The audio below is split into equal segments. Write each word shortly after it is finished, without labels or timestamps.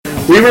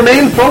We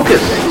remain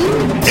focused.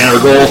 And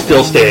our goal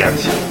still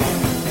stands.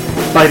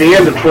 By the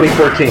end of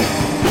 2014,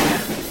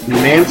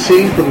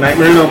 Nancy from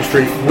Nightmare on Elm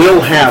Street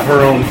will have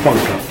her own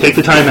Funko. Take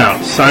the time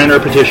out. Sign our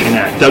petition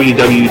at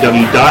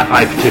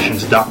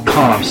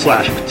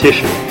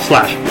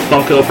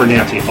www.ipetitions.com/petition/Funko for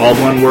Nancy. All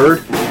one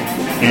word.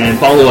 And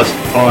follow us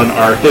on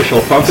our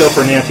official Funko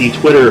for Nancy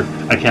Twitter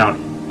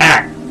account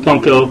at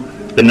Funko,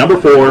 the number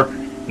 4,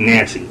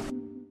 Nancy.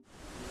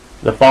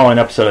 The following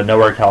episode of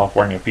Nowhere,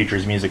 California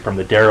features music from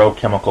the Darrow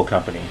Chemical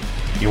Company.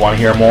 If you want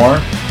to hear more,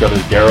 go to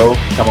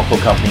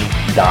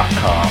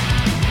darrowchemicalcompany.com.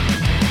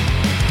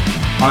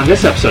 On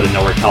this episode of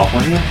Nowhere,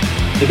 California,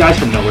 the guys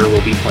from Nowhere will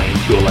be playing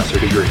to a lesser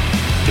degree.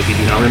 If you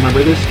do not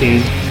remember this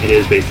game, it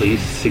is basically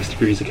 6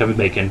 Degrees of Kevin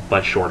Bacon,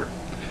 but shorter.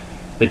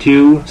 The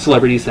two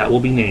celebrities that will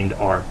be named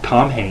are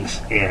Tom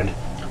Hanks and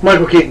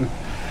Michael Keaton.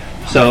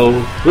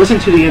 So listen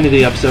to the end of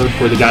the episode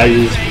for the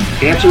guys'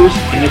 answers,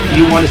 and if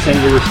you want to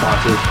send your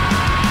responses,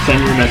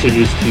 send your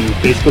messages to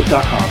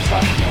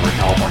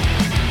facebook.com/NowhereCalifornia.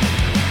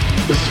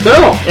 This is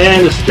Phil.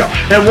 And this is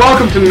Josh. And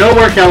welcome to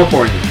Nowhere,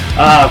 California.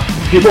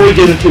 Before we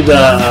get into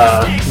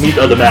the meat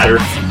of the matter,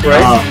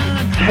 Right. I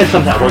had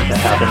something at work that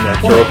happened that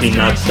drove me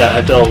nuts. That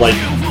I feel like,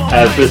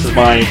 as this is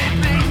my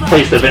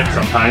place to vent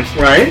sometimes.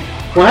 Right?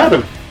 What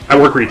happened? I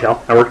work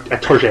retail. I work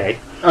at Target.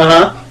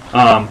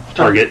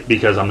 Target,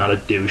 because I'm not a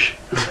douche.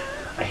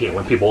 I hate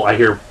when I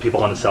hear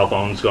people on the cell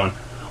phones going,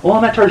 "Oh,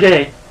 I'm at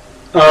Target."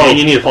 Oh. And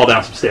you need to fall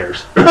down some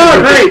stairs.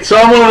 Oh, great. So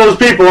I'm one of those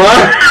people,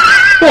 huh?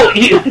 Well,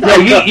 you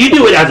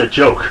do it as a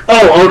joke.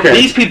 Oh, okay.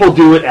 These people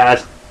do it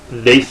as,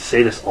 they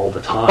say this all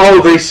the time.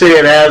 Oh, they say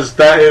it as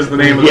that is the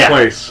name of the Yeah.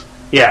 place.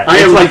 Yeah, I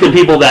it's am like the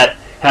people that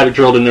have it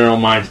drilled in their own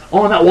minds.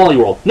 Oh, I'm at Wally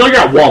World. No, you're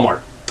at Walmart.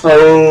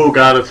 Oh,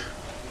 got it.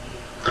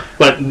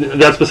 But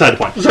that's beside the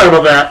point. Sorry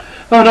about that.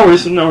 Oh, no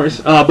worries, no worries.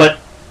 But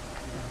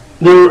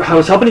I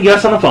was helping a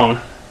guest on the phone,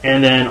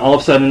 and then all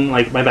of a sudden,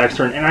 like, my back's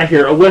turned, and I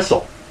hear a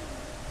whistle.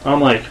 I'm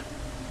like...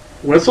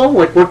 Whistle?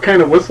 Like, what kind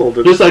of whistle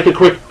did Just like a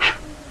quick...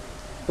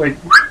 Like...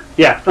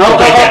 Yeah.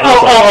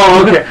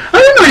 Oh, okay. I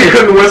didn't know you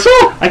couldn't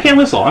whistle. I can't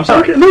whistle, I'm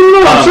sorry. Okay. No,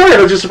 I'm sorry.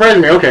 That just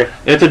surprised me. Okay.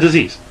 It's a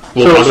disease.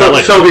 We'll talk about it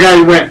later. So the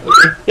guy went...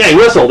 Yeah, he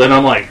whistled, and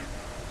I'm like,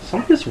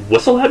 somebody just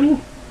whistle at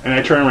me? And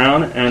I turn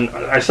around, and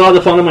I saw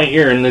the phone in my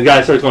ear, and the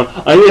guy starts going,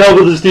 I need help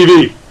with this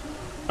TV.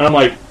 And I'm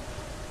like...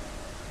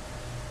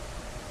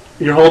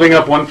 You're holding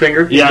up one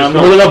finger? Yeah, I'm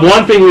holding up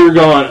one finger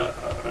going,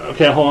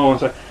 okay, hold on one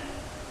second.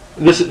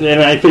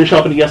 And I finish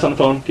helping the guest on the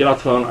phone, get off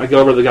the phone, I go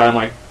over to the guy, I'm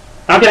like,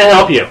 how can I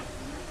help you?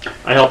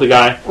 I help the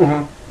guy,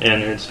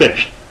 and it's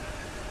finished.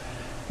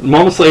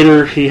 Moments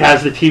later, he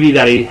has the TV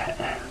that he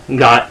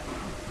got,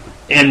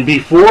 and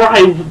before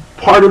I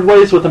parted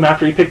ways with him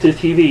after he picked his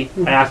TV,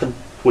 I asked him,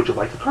 would you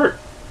like the cart?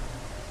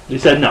 He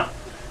said no.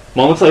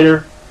 Moments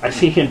later, I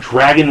see him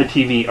dragging the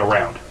TV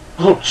around.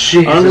 Oh,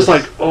 Jesus. I'm just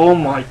like, oh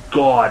my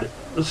god.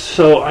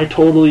 So I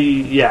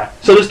totally,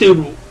 So this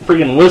dude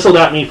freaking whistled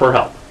at me for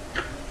help.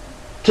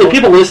 To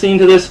people listening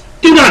to this,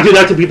 do not do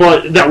that to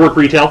people that work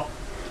retail.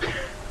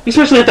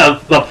 Especially at the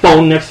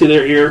phone next to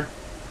their ear.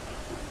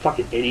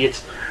 Fucking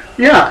idiots.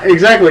 Yeah,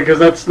 exactly, because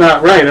that's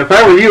not right. If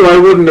I were you, I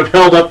wouldn't have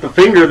held up the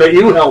finger that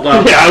you held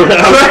up. Yeah,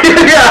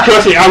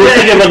 trust me, I was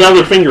thinking of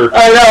another finger.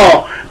 I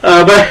know,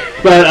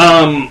 but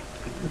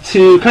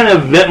to kind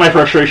of vent my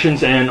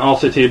frustrations, and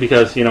also too,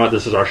 because, you know what,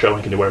 this is our show,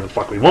 we can do whatever the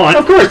fuck we want.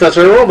 Of course, that's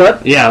our rule,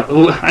 bud. Yeah,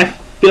 I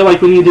feel like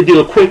we need to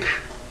do a quick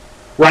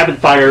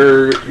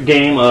rapid-fire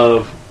game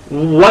of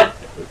what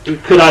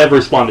could I have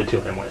responded to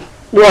him with.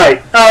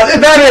 Right.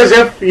 That is,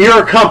 if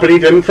your company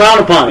didn't frown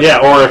upon it. Yeah,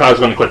 or if I was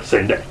going to quit the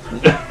same day.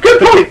 Good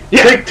point.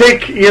 Yeah.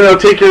 Take your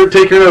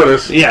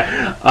notice.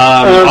 Yeah.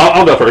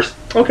 I'll go first.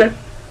 Okay.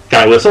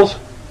 Guy whistles.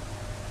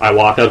 I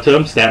walk up to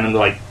him, standing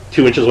like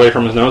 2 inches away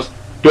from his nose.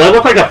 Do I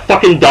look like a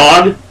fucking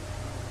dog?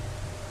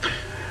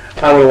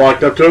 I would have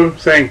walked up to him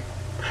saying,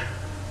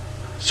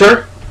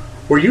 "Sir,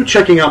 were you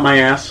checking out my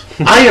ass?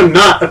 I am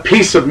not a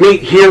piece of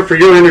meat here for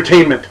your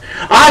entertainment.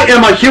 I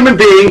am a human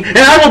being, and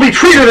I will be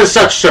treated as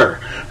such, sir.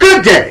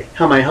 Good day.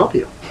 How may I help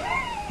you?"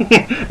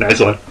 Nice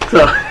one.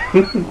 Could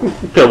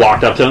have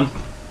walked up to him.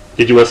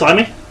 Did you whistle at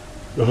me?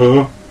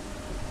 Uh-huh.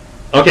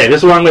 Okay, this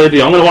is what I'm going to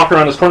do. I'm going to walk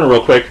around this corner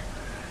real quick.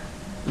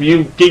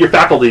 You get your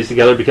faculties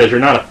together, because you're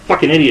not a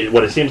fucking idiot,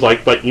 what it seems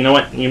like, but you know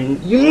what? You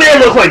may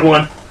look like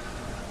one.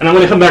 And I'm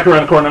going to come back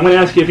around the corner. I'm going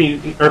to ask you if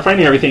you are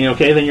finding everything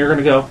okay. Then you're going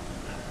to go,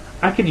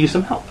 I could use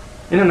some help.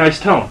 In a nice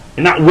tone.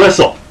 And not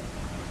whistle.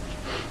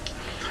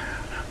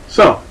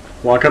 So,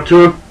 walk up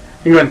to him.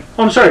 He went,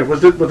 "Oh, I'm sorry,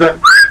 was that...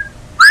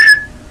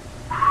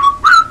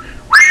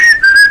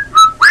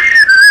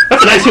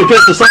 That's a nice new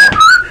piss to song.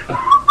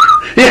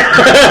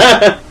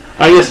 Yeah.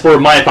 I guess for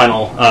my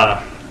final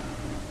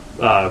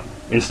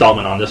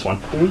installment on this one.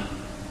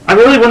 Mm-hmm. I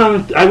really would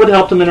have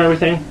helped him and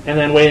everything, and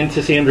then waited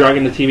to see him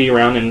dragging the TV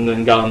around, and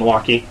then got on the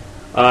walkie.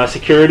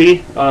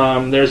 Security,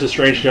 there's a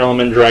strange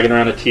gentleman dragging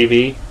around a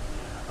TV.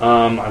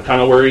 I'm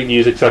kind of worried.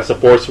 Use excessive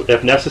force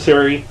if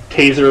necessary.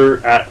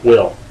 Taser at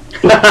will.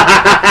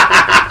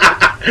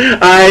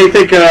 I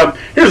think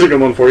here's a good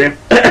one for you.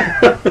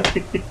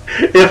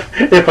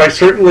 If I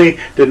certainly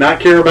did not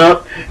care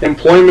about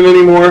employment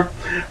anymore,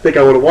 I think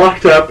I would have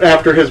walked up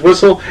after his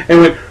whistle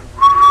and went,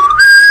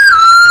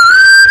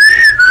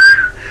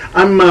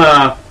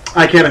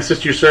 I can't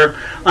assist you, sir.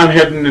 I'm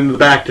heading in the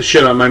back to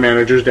shit on my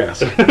manager's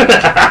desk.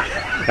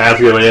 That's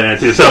a good way to end it,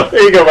 too. So,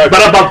 there you go, my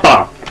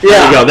There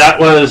Yeah. you go. That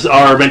was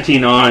our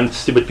venting on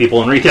stupid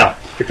people in retail.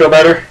 You feel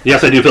better?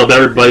 Yes, I do feel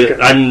better,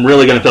 but I'm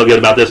really going to feel good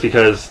about this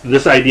because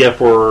this idea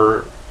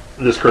for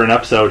this current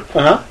episode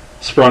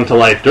sprung to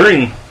life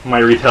during my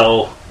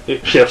retail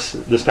shifts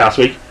this past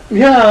week.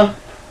 Yeah.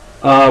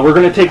 We're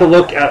going to take a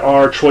look at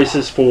our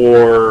choices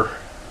for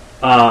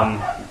a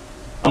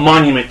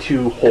monument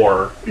to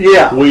horror.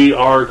 Yeah. We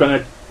are going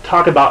to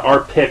talk about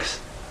our picks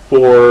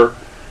for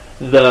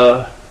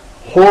the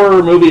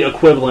horror movie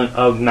equivalent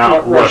of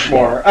Mount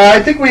Rushmore.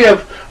 I think we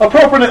have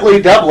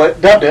appropriately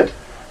dubbed it.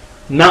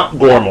 Mount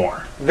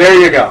Goremore. There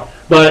you go.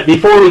 But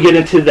before we get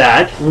into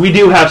that, we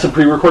do have some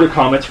pre-recorded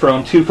comments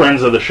from two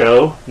friends of the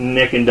show,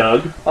 Nick and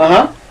Doug.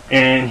 Uh-huh.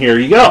 And here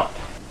you go.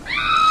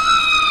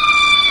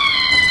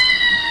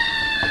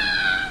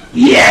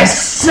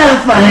 Yes,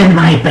 fun in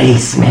my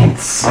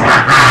basements.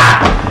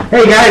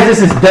 Hey guys,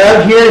 this is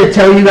Doug here to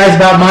tell you guys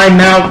about my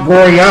Mount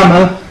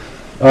Goreyama.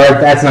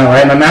 Or, that's not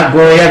right, my Mount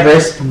Gorey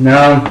Everest.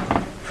 No,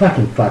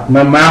 fuck.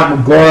 My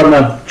Mount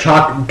Goreyama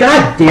Chalk.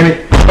 God damn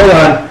it. Hold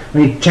on, let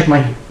me check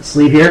my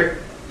sleeve here.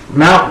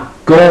 Mount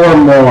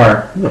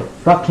Goremore. Who the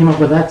fuck came up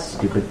with that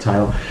stupid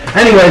title?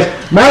 Anyways,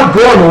 Mount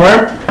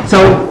Goremore.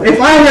 So, if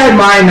I had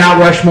my Mount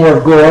Rushmore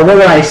of gore, what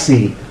would I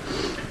see?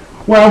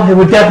 Well, it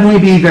would definitely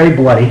be very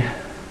bloody.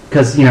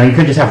 Because, you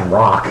couldn't just have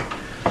rock.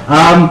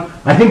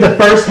 I think the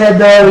first head,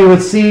 though, we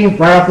would see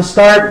right off the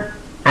start,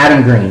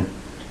 Adam Green.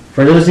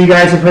 For those of you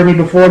guys who've heard me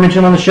before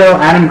mention on the show,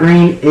 Adam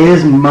Green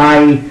is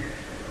my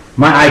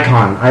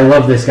icon. I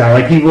love this guy.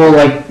 Like, people,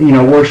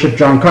 worship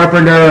John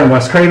Carpenter and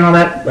Wes Craven and all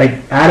that.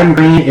 Like, Adam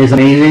Green is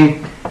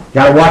amazing.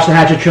 Gotta watch the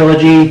Hatchet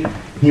trilogy.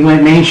 He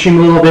went mainstream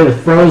a little bit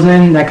with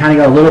Frozen. That kind of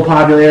got a little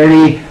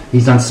popularity.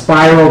 He's done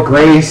Spiral,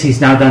 Grace. He's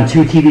now done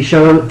two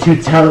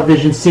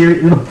television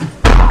series.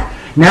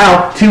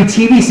 Now, 2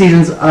 TV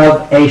seasons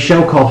of a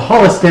show called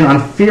Holliston on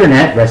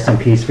FearNet. Rest in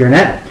peace,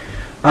 FearNet.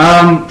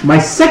 My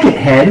second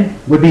head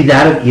would be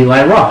that of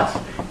Eli Roth.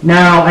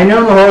 Now, I know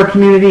in the horror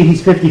community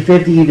he's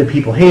 50-50. Either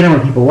people hate him or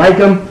people like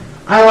him.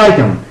 I like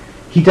him.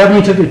 He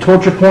definitely took the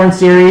torture porn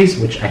series,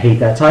 which I hate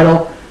that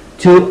title,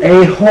 to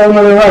a whole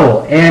nother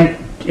level. And,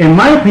 in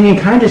my opinion,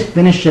 kind of just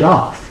finished it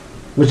off.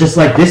 It was just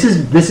like, this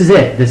is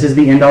it. This is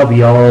the end-all,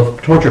 be-all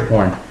of torture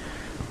porn.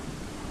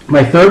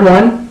 My third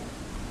one.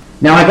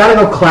 Now, I gotta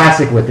go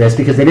classic with this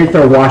because they did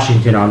throw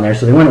Washington on there,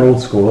 so they went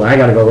old school. I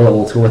gotta go a little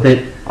old school with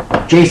it.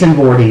 Jason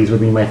Voorhees would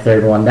be my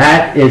third one.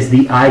 That is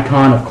the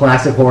icon of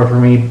classic horror for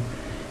me.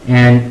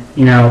 And,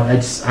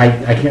 I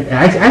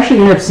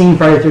actually ended up seeing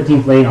Friday the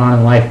 13th late on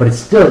in life, but it's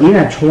still, even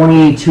at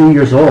 22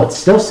 years old, it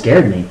still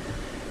scared me.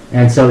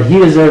 And so he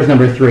deserves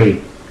number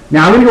 3.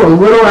 Now, I'm gonna go a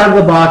little out of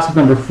the box with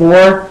number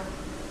 4.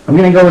 I'm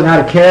gonna go without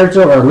a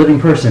character or a living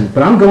person,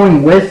 but I'm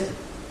going with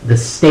the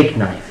steak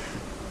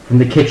knife from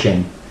the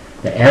kitchen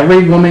that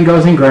every woman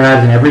goes and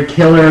grabs, and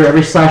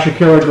every slasher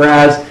killer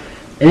grabs.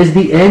 It is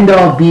the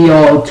end-all,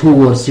 be-all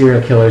tool of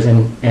serial killers,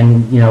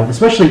 and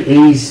especially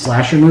 80s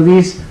slasher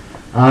movies.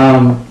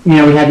 We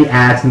had the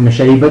axe and the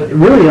machete, but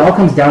really it all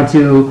comes down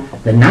to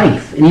the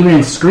knife. And even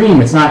in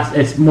Scream,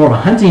 it's more of a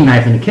hunting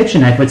knife than a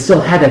kitchen knife, but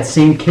still had that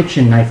same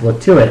kitchen knife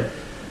look to it.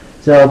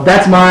 So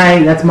that's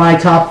my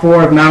top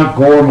 4 of Mount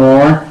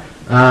Goremore.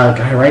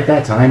 Got it right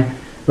that time.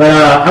 But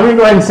I'm going to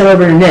go ahead and send it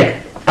over to Nick.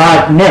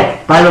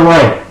 Nick, by the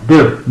way,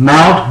 dude,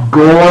 Mount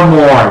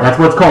Goremore. That's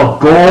what it's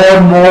called.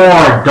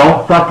 Goremore.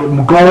 Don't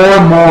fucking...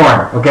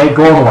 Goremore. Okay?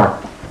 Goremore.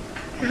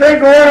 You say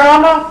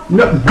Goreyama?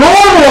 No,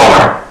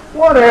 Goremore!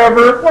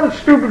 Whatever. What a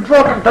stupid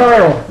fucking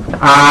title.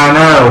 I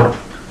know.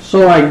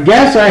 So I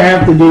guess I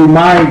have to do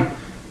my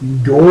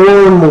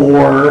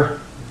Goremore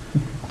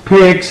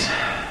picks.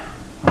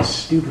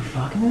 Stupid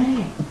fucking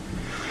name.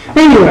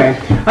 Anyway,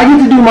 I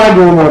get to do my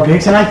Goremore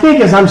picks, and I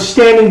think as I'm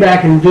standing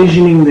back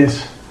envisioning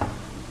this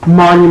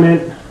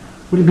monument,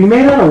 would it be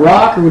made out of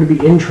rock or would it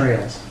be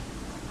entrails?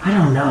 I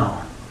don't know.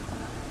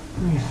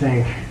 Let me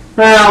think.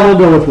 Well, we'll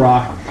go with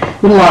rock.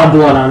 With a lot of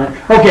blood on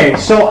it. Okay,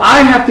 so I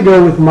have to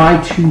go with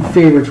my 2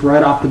 favorites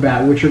right off the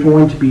bat, which are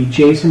going to be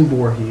Jason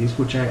Voorhees,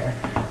 which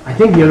I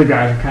think the other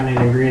guys are kind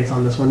of in agreement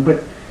on this one,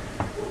 but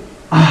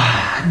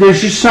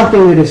there's just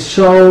something that is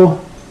so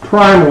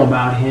primal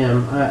about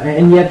him,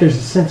 and yet there's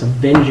a sense of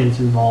vengeance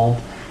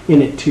involved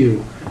in it too,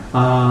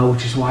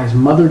 which is why his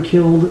mother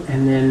killed,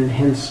 and then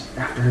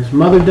after his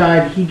mother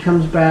died, he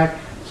comes back.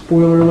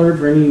 Spoiler alert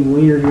for any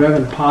wieners who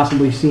haven't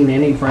possibly seen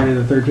any Friday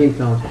the 13th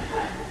films.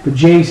 But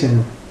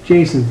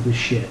Jason's the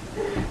shit.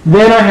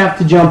 Then I have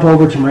to jump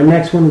over to my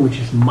next one, which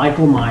is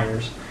Michael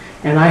Myers.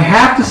 And I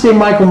have to say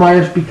Michael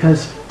Myers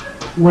because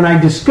when I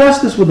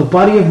discussed this with a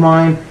buddy of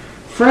mine,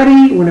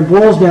 Freddy, when it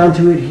boils down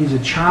to it, he's a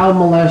child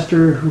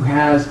molester who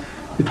has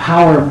the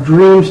power of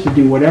dreams to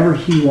do whatever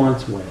he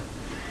wants with.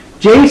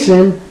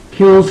 Jason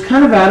kills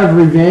kind of out of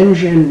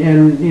revenge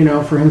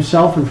and for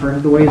himself and for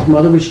the way his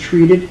mother was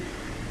treated.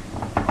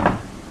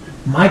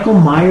 Michael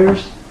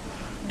Myers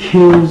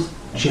kills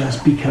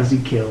just because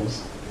he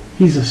kills.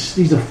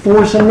 He's a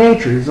force of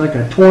nature. He's like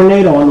a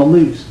tornado on the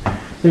loose.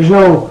 There's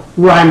no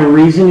rhyme or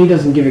reason. He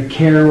doesn't give a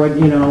care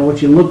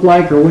what you look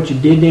like or what you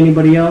did to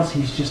anybody else.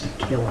 He's just a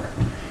killer,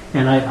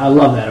 and I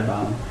love that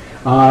about him.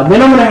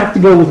 Then I'm going to have to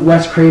go with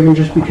Wes Craven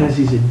just because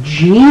he's a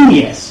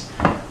genius.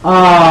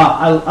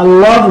 I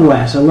love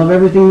Wes. I love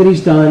everything that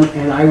he's done,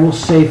 and I will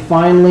say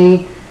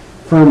finally,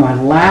 for my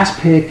last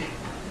pick,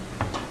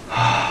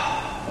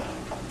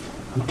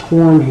 I'm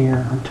torn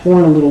here. I'm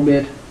torn a little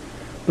bit.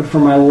 But for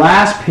my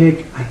last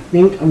pick, I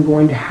think I'm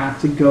going to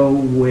have to go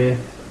with...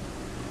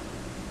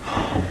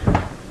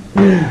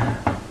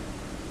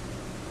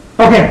 Okay,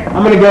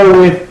 I'm going to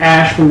go with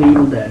Ash from The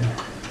Evil Dead.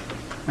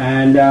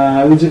 And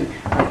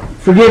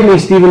forgive me,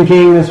 Stephen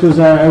King. It was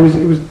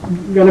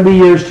going to be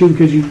yours too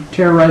because you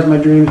terrorized my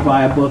dreams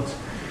via books.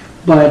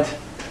 But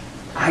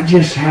I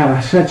just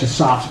have such a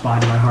soft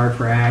spot in my heart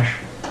for Ash.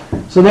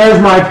 So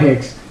there's my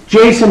picks: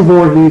 Jason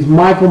Voorhees,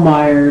 Michael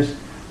Myers,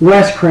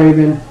 Wes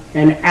Craven,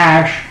 and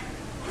Ash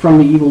from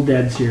the Evil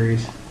Dead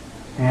series.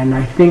 And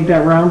I think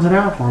that rounds it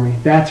out for me.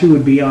 That's who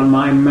would be on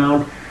my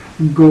Mount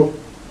Goremore.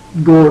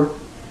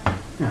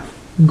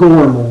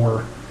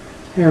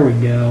 There we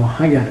go.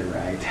 I got it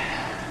right.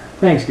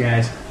 Thanks,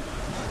 guys.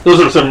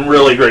 Those are some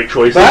really great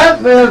choices.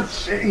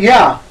 That's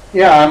yeah.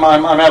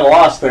 I'm at a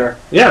loss there.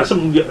 Yeah,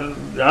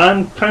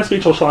 I'm kind of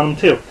speechless on them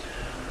too.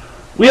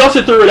 We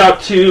also threw it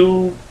out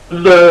to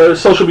the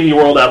social media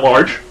world at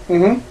large.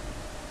 Mm-hmm.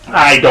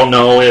 I don't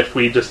know if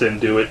we just didn't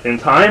do it in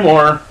time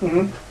or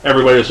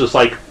everybody was just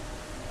like,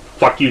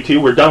 fuck you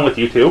two, we're done with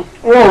you two.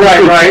 Oh,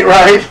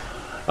 right.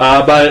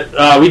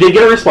 But we did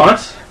get a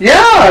response.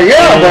 Yeah.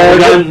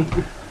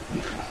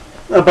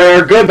 By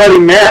our good buddy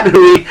Matt, who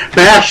we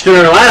bashed in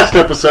our last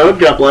episode.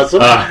 God bless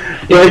him.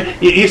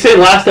 You say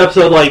last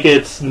episode like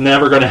it's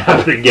never going to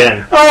happen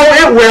again.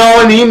 Oh, it will,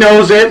 and he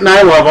knows it, and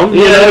I love him.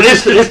 Yeah,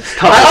 it's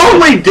tough. I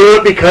only do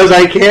it because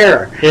I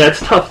care. Yeah,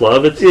 it's tough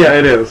love. It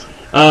is.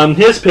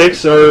 His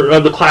picks are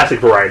of the classic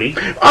variety.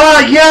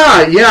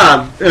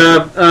 Yeah.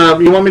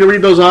 You want me to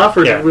read those off?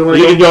 Or yeah, we want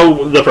you can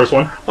go the first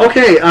one.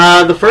 Okay,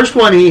 the first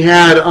one he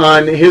had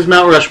on his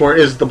Mount Rushmore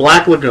is the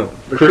Black Lagoon.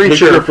 The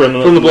creature from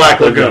the Black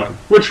Lagoon.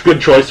 Which,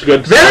 good choice.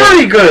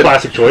 Very good.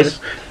 Classic choice.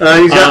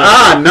 He's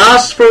got,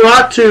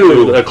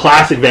 Nosferatu. A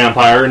classic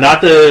vampire.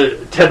 Not the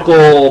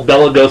typical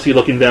Bela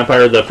Lugosi-looking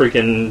vampire, the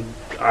freaking,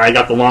 I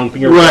got the long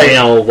finger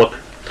nail look.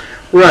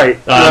 Right.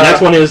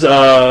 Next one is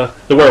the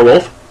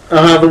werewolf.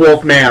 The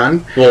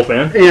Wolfman.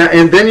 Yeah,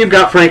 and then you've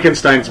got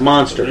Frankenstein's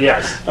monster.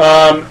 Yes.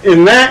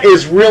 And that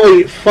is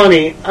really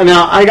funny.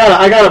 Now, I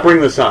gotta bring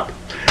this up.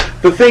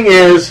 The thing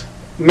is,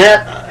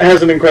 Matt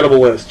has an incredible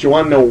list. Do you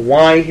want to know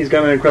why he's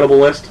got an incredible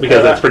list?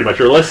 Because that's pretty much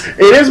your list.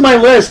 It is my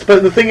list,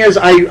 but the thing is,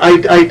 I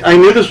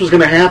knew this was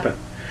going to happen.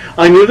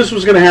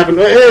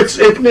 It's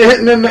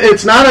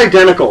not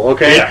identical,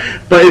 okay? Yeah.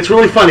 But it's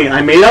really funny.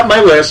 I made up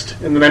my list,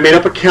 and then I made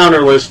up a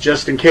counter list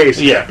just in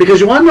case. Yeah. Because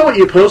you want to know what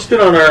you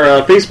posted on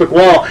our Facebook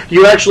wall?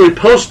 You actually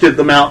posted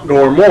the Mount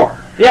Goremore.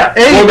 Yeah.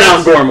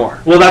 Mount Goremore.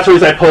 Well, that's the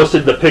reason I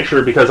posted the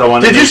picture, because I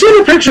wanted Did you see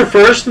the picture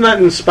first and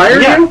that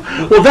inspired you?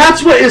 Well,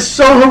 that's what is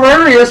so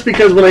hilarious,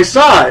 because when I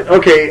saw it,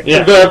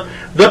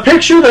 the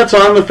picture that's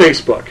on the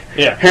Facebook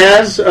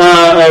has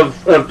of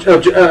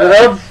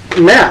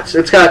Matt's.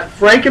 It's got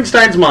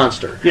Frankenstein's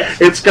monster. Yes.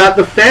 It's got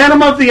the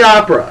Phantom of the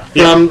Opera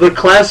from the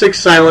classic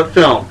silent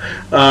film,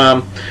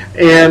 and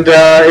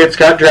it's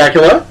got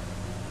Dracula.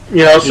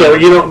 Whereas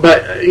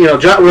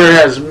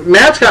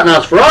Matt's got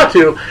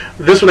Nosferatu,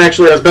 this one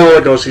actually has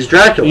Bela Lugosi's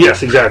Dracula.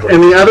 Yes, exactly.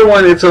 And the other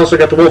one, it's also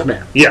got the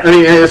Wolfman. Yeah.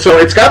 So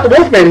it's got the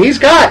Wolfman.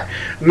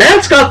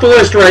 Matt's got the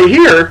list right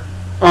here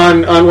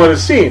on what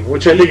is seen,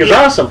 which I think is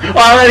awesome.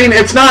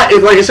 It's not,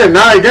 like I said,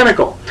 not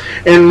identical.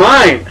 And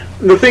mine,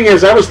 the thing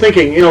is, I was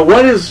thinking,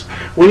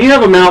 when you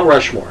have a Mount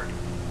Rushmore.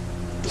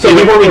 So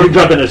before we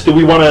jump into this, do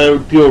we want to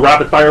do a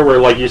rapid fire where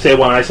like you say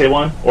one, I say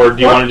one, or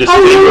do you want to just?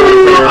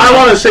 I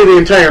want to say the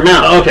entire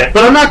Mount. Okay,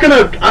 but I'm not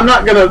gonna.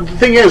 The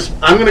thing is,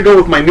 I'm gonna go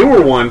with my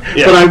newer one.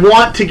 Yeah. But I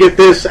want to get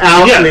this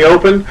out in the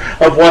open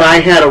of what I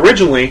had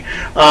originally.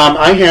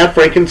 I had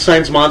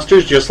Frankenstein's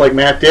monsters, just like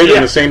Matt did,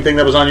 and the same thing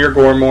that was on your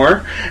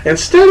Goremore.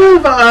 Instead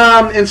of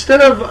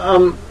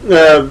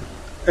the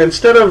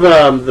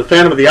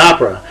Phantom of the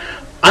Opera,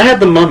 I had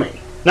the Mummy.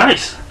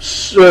 Nice.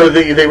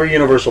 They were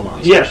Universal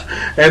monsters. Yes.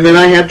 And then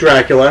I had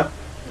Dracula,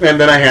 and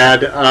then I had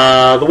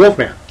the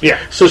Wolfman. Yeah.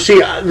 So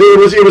see,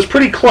 it was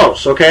pretty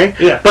close, okay?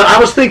 Yeah. But I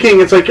was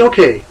thinking, it's like,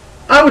 okay,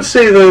 I would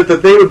say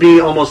that they would be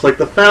almost like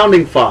the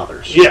founding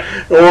fathers. Yeah.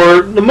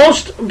 Or the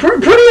most,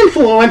 pretty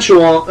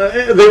influential,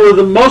 they were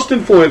the most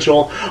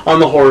influential on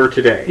the horror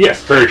today.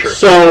 Yes, very true.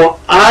 So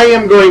I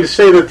am going to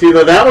say that,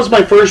 that was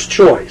my first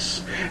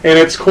choice. And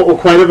it's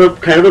kind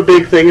of a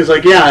big thing. It's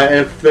like,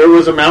 if there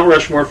was a Mount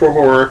Rushmore for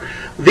horror,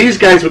 these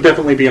guys would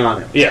definitely be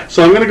on it. Yeah.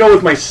 So I'm going to go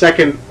with my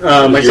second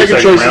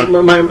choice.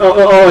 round?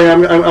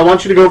 I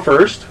want you to go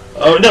first.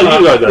 Oh no,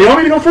 you go. You want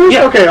me to go first?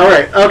 Yeah. Okay, all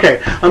right.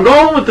 Okay, I'm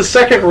going with the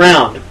second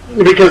round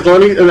because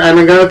and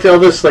I'm going to tell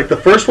this like the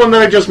first one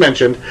that I just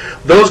mentioned.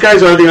 Those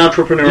guys are the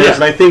entrepreneurs, Yeah.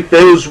 and I think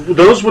those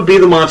would be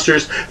the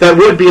monsters that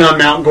would be on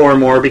Mount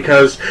Gormore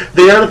because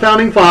they are the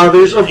founding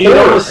fathers of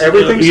horror.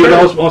 Everything's you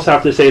almost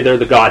have to say they're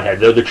the Godhead.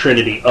 They're the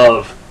Trinity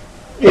of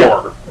Yeah,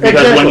 horror. Because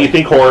exactly. when you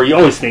think horror, you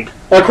always think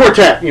a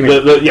quartet. You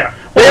mean? yeah.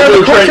 They are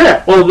the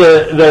quartet. Well,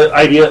 the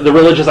idea, the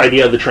religious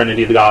idea of the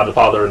Trinity, the God, the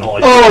Father, and the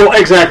Holy Spirit. Oh,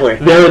 exactly.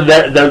 They're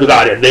the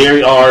Godhead.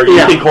 They are. You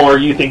Yeah. think horror.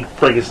 You think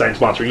Frankenstein's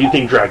monster. You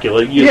think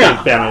Dracula. You Yeah.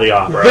 think Phantom of the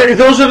Opera.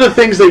 Those are the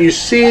things that you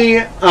see.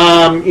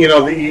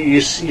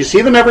 You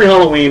see them every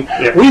Halloween.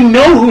 Yeah. We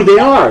know who they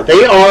are.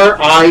 They are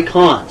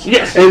icons.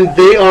 Yes. and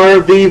they are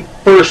the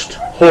first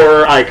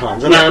horror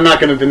icons, and Yeah. I'm not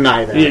going to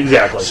deny that.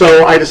 Exactly.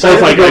 So I decided.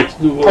 It's like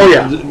to go, oh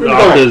yeah. Go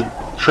off ahead. the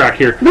track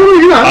here. No,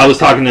 you're not. I was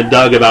talking to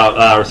Doug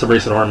about some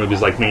recent horror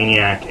movies like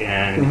Maniac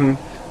and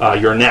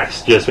You're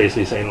Next, just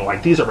basically saying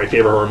like these are my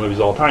favorite horror movies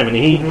of all time, and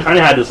he kind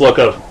of had this look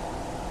of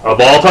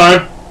all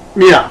time.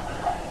 Yeah.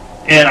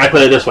 And I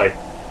put it this way: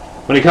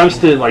 when it comes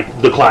to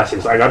like the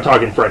classics, like I'm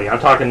talking Freddy, I'm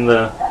talking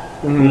the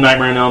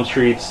Nightmare on Elm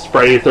Street,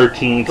 Friday the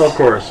 13th, Of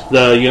course.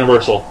 the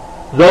Universal.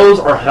 Those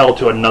are held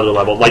to another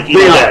level. Like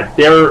Evil They are. Dead,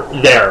 they're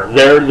there.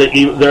 They're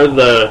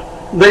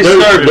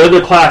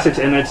the classics,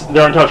 and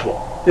they're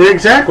untouchable.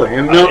 Exactly,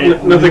 and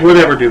nothing would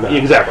ever do that.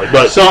 Exactly,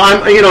 but So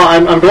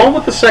I'm going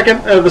with the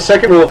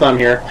second rule of thumb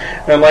here,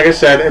 and like I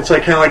said, it's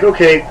like kind of like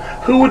okay,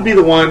 who would be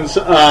the ones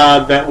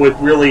that would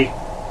really,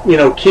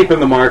 keep in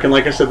the mark? And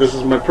like I said, this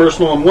is my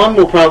personal, and one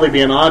will probably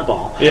be an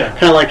oddball. Yeah.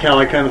 Kind of like how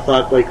I kind of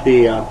thought like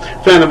the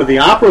Phantom of the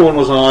Opera one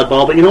was an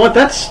oddball, but you know what?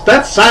 That's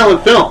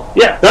silent film.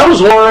 Yeah. That was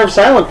horror of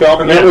silent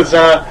film, and Yeah.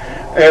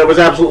 it was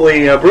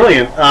absolutely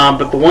brilliant.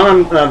 But the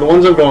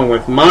ones I'm going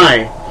with,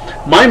 my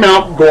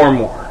Mount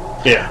Gormore.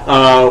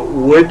 yeah,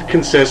 Would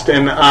consist,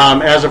 and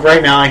as of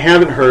right now, I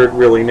haven't heard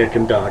really Nick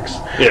and Doug's.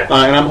 Yeah.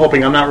 And I'm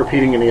hoping I'm not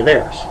repeating any of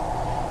theirs.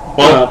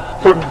 well,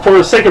 for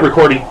the sake of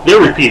recording,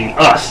 they're repeating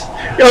us.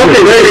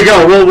 Okay, there you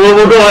go. We'll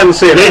go ahead and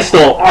say They that.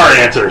 stole our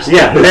answers.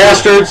 Yeah,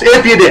 bastards,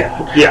 if you did.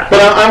 Yeah. But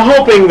I'm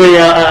hoping they,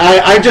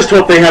 I just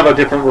hope they have a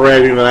different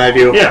variety than I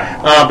do. Yeah.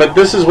 But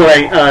this is what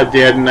I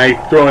did, and I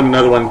throw in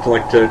another one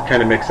to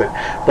kind of mix it.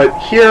 But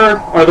here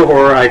are the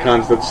horror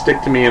icons that stick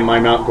to me in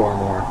my Mount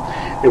Gormore.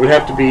 It would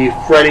have to be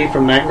Freddy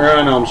from Nightmare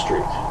on Elm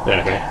Street.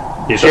 Okay.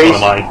 You took one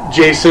of mine.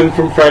 Jason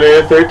from Friday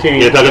the 13th.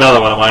 You took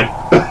another one of mine.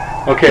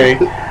 Okay.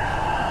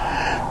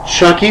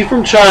 Chucky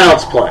from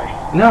Child's Play.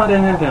 No, I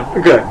didn't have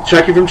him. Good.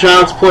 Chucky from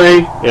Child's Play.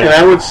 Yeah. And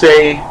I would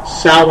say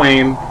Sal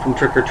Wayne from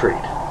Trick or Treat.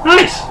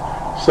 Nice.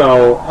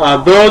 So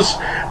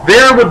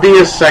there would be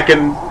a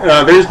second,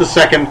 there's the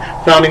second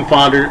founding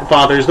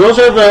fathers. Those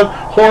are the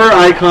horror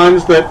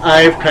icons that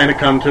I've kind of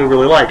come to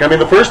really like. I mean,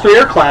 the first three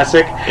are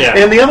classic, Yeah.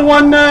 and the other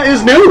one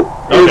is new.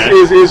 Okay.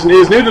 Is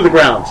new to the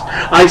grounds.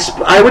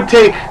 I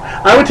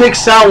would take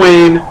Sal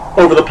Wayne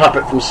over the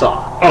puppet from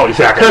Saw. Oh,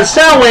 exactly. Because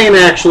Sal Wayne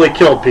actually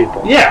killed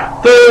people. Yeah.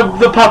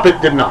 The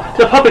puppet did not.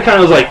 The puppet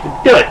kind of was like,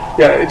 do it.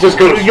 Yeah, it just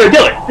goes. You do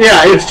it.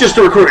 Yeah, it's just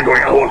a recording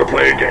going, I want to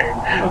play a game.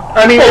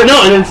 I mean, Oh,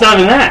 no, and it's not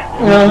even that.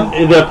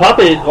 Yeah. The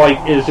puppet,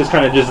 is just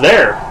kind of just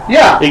there.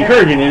 yeah.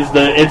 Encouraging it's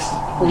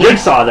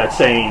Jigsaw that's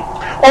saying,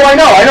 Oh, I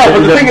know.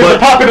 But the thing is, the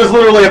But- puppet is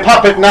literally a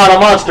puppet, not a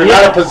monster,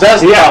 not a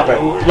possessed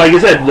puppet. like I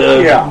said,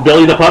 Yeah.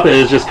 Billy the puppet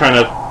is just kind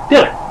of, do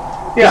it.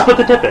 Yeah. Just put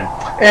the tip in.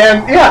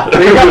 And yeah,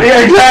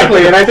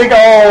 exactly. And I think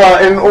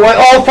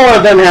all four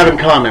of them have in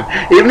common.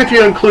 Even if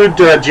you include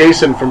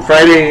Jason from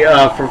Friday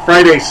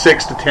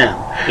 6 to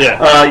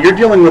 10, you're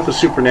dealing with a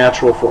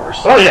supernatural force.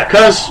 Oh, yeah.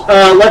 Because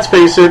let's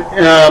face it,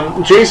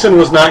 Jason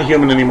was not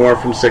human anymore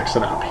from 6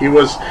 and up. He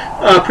was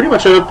pretty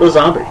much a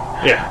zombie.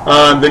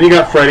 Yeah. Then you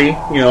got Freddy,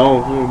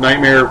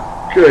 nightmare.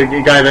 A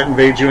guy that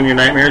invades you in your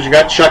nightmares. You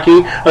got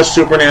Chucky, a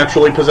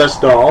supernaturally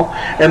possessed doll,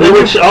 and then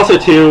Which also,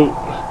 too,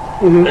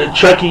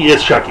 Chucky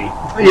is Chucky.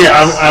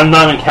 Yes. I'm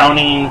not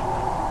counting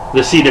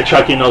the seed of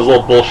Chucky and those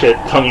little bullshit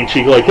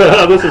tongue-in-cheek, like,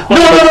 this is fun,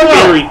 No.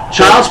 scary.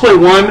 Child's Play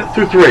 1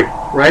 through 3,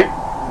 right?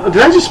 Did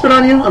I just spit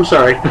on you? I'm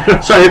sorry.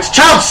 Sorry, it's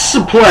Child's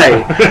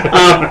Play.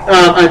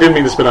 I didn't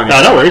mean to spit on you.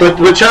 No worries.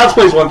 But Child's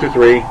Play is 1 through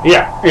 3,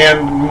 Yeah.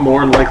 and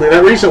more than likely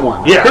that recent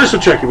one. Yeah. Curse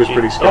of Chucky was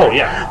pretty scary. Oh,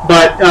 yeah.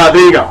 But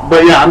there you go.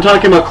 But yeah, I'm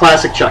talking about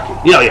classic Chucky.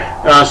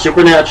 Yeah.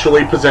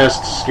 Supernaturally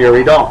possessed,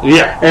 scary doll.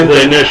 Yeah. And the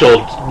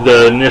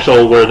then-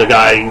 initial where the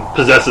guy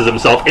possesses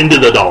himself into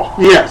the doll.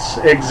 Yes,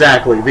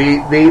 exactly.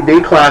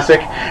 The classic.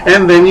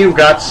 And then you've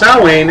got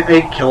Samhain,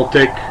 a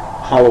Celtic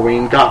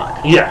Halloween god.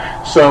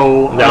 Yeah.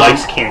 So That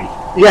likes candy.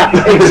 yeah,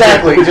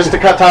 exactly. Just to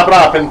top it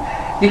off, and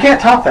you can't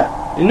top that.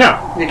 No.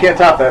 You can't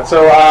top that.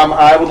 So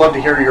I would love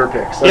to hear your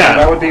picks. Yeah.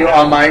 That would be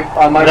on my.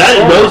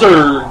 Those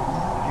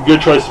are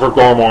good choices for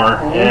Gormore,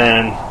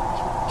 and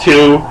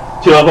two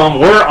of them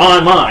were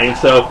on mine.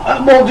 So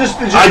well, just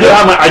I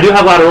do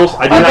have laterals.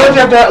 I know you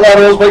have that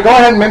laterals, but go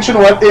ahead and mention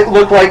what it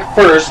looked like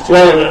first.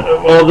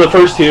 Well, the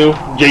first two,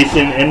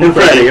 Jason and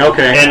Freddy.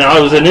 Okay. And I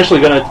was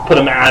initially going to put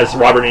them as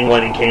Robert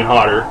Englund and Kane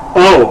Hodder,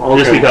 Oh,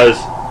 okay. just because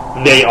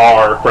they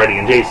are Freddy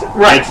and Jason.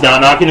 Right. It's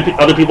not knocking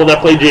other people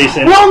that play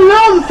Jason. Well,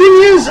 no, the thing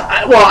is,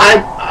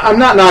 I'm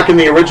not knocking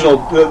the original,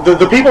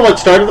 the people that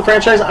started the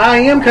franchise. I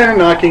am kind of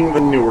knocking the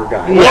newer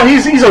guy. Yeah. Well,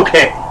 he's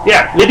okay.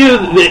 Yeah, they do.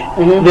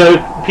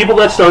 The people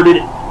that started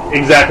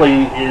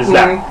exactly is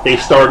that they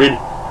started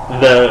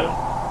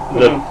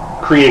the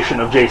creation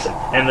of Jason,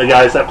 and the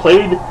guys that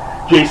played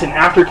Jason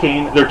after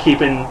Kane, they're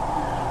keeping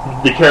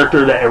the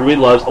character that everybody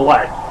loves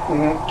alive.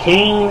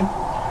 Kane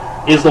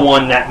is the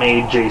one that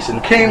made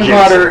Jason. Kane's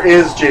daughter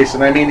is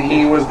Jason. I mean,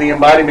 he was the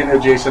embodiment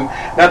of Jason.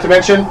 Not to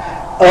mention,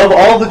 of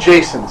all the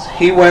Jasons,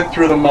 he went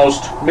through the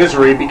most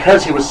misery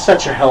because he was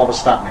such a hell of a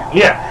stuntman.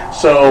 Yeah.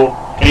 So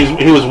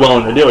he was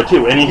willing to do it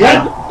too, and he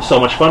had so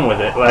much fun with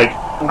it. Like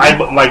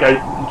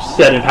I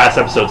said in past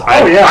episodes,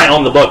 I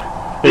own the book,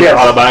 his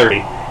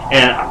autobiography,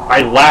 and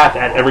I laugh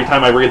at every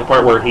time I read the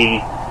part where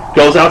he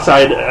goes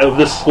outside of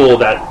this school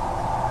that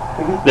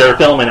they're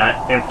filming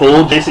at in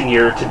full Jason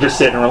gear to just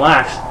sit and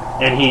relax,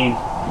 and he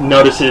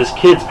notices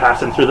kids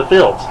passing through the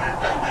fields,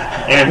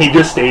 and he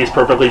just stays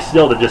perfectly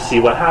still to just see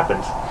what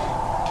happens.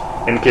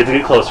 And the kids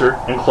get closer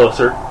and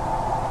closer.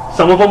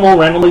 Some of them will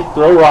randomly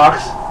throw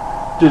rocks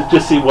to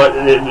just see what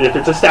if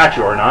it's a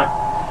statue or not.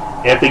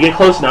 And if they get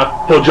close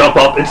enough, he'll jump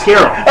up and scare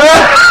them.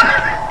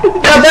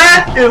 now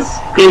that is.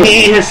 And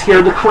he has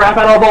scared the crap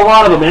out of a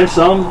lot of them, and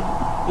some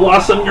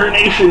lost some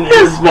urination in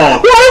his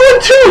mouth. Well, I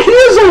would too.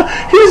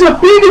 He's a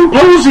big,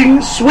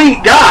 imposing,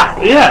 sweet guy.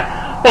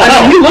 Yeah. Well,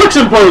 I mean, he looks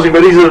imposing,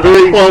 but he's a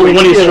very when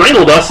he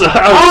strangled us,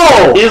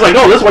 he's like,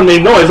 "Oh, this one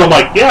made noise." I'm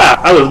like, "Yeah,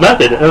 I was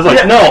method." And I was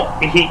like, "No,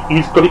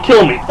 he's going to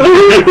kill me."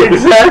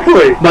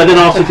 Exactly. But then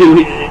also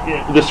too,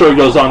 the story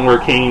goes on where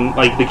Kane,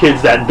 like the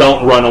kids that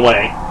don't run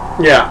away,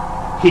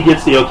 he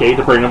gets the okay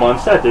to bring them on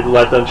set to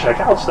let them check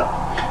out stuff,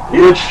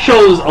 which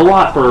shows a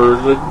lot for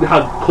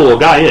how cool a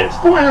guy is.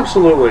 Oh,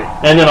 absolutely.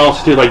 And then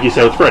also too, like you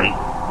said with Freddy.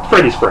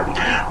 Freddy's Freddy.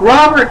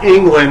 Robert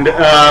Englund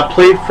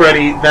played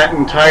Freddy that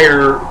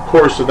entire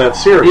course of that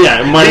series.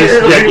 Yeah, minus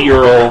Jackie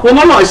Earle. Well,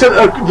 no, I said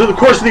the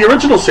course of the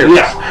original series.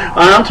 Yeah.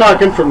 I'm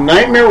talking from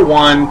Nightmare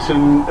 1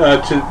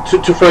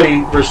 to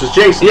Freddy versus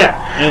Jason. Yeah,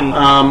 and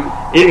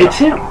it's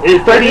him.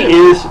 Freddy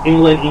is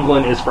Englund.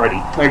 Englund is Freddy.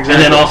 Exactly. And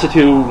then also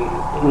too,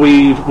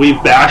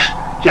 we've bashed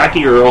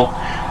Jackie Earle.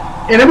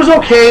 And it was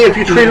okay if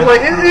you treat it like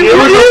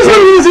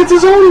it's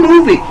his own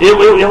movie.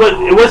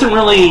 It wasn't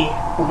really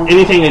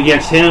anything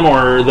against him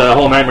or the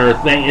whole Nightmare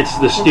thing. It's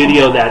the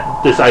studio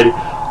that decided,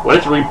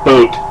 let's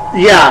reboot.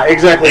 Yeah,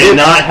 exactly. And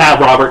not have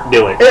Robert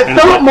do it. It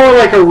felt more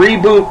like a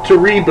reboot to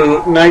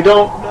reboot, and I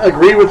don't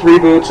agree with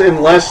reboots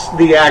unless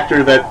the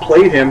actor that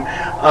played him,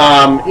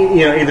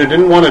 either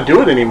didn't want to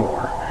do it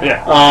anymore.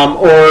 Yeah.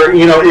 Or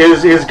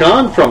is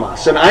gone from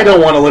us, and I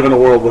don't want to live in a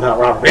world without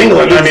Robert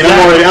Englund. I mean,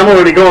 I'm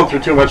already going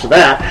through too much of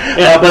that.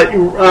 Yeah. But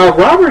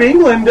Robert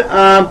Englund,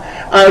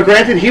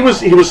 granted, he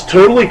was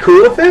totally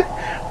cool with it,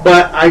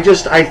 but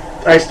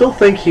I still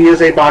think he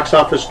is a box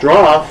office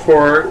draw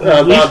for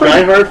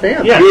diehard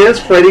fans. Yeah. He is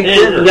Freddy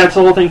Krueger. That's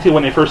the whole thing too.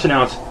 When they first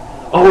announced,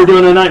 we're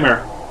doing a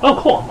Nightmare. Oh,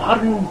 cool!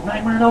 Modern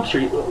Nightmare on Elm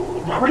Street.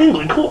 Robert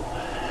Englund, cool.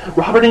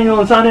 Robert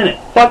Englund's not in it.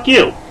 Fuck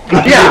you.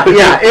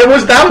 Yeah, it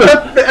was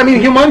that. I mean,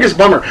 humongous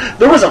bummer.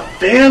 There was a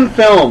fan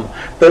film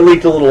that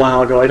leaked a little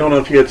while ago. I don't know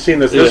if you had seen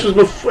this. This was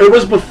before. It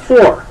was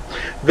before.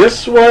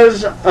 This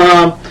was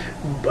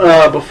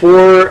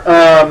before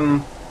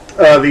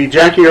the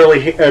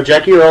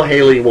Jackie Earle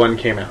Haley one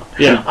came out.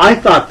 Yeah, I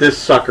thought this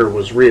sucker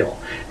was real.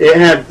 It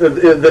had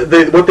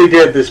what they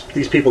did.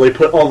 These people, they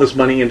put all this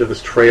money into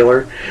this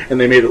trailer, and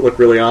they made it look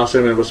really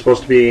awesome. And it was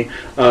supposed to be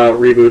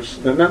reboots.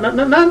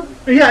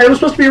 It was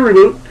supposed to be a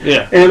reboot.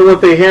 Yeah. And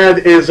what they had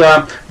is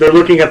they're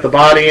looking at the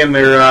body, and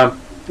they're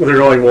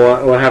going,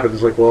 well, what happened?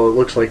 It's like, well, it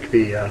looks like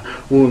the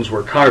wounds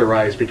were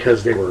cauterized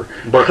because they were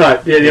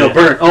cut,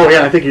 burnt. Oh,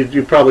 yeah, I think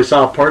you probably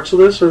saw parts of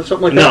this or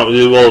something like that.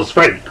 No, well, it's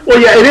Freddy. Well,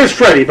 yeah, it is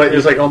Freddy, but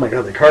it's like, oh my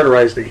god, they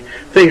cauterized the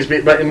things.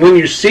 And when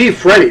you see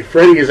Freddy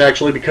is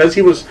actually, because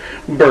he was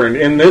burned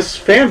in this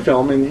fan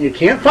film, and you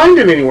can't find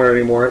it anywhere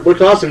anymore. It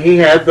looked awesome. He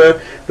had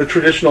the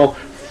traditional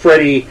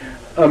Freddy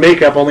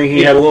makeup, only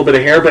he had a little bit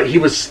of hair, but he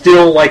was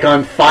still like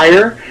on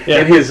fire,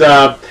 and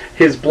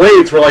his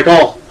blades were like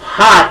all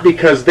hot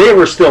because they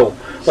were still.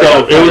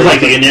 So it was like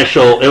the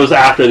initial. It was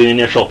after the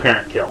initial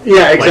parent kill.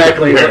 Yeah,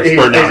 exactly. Like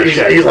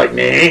he's like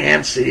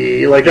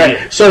Nancy, like that.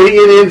 Yeah. So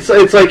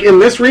it's like in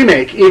this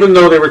remake, even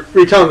though they were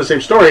retelling the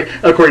same story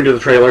according to the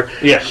trailer,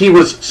 he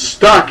was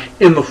stuck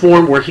in the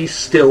form where he's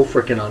still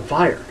freaking on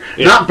fire,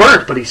 not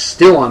burnt, but he's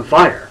still on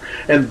fire,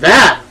 and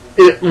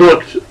it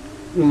looked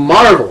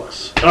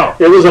marvelous. Oh,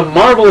 it was a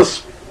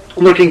marvelous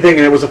looking thing,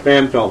 and it was a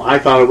fan film. I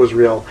thought it was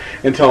real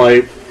until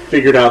I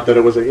figured out that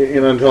it was I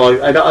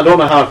don't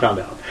know how I found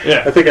out.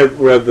 Yeah. I think I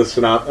read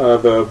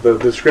the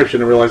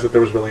description and realized that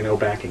there was really no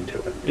backing to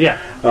it. Yeah.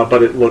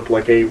 But it looked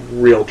like a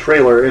real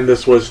trailer, and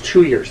this was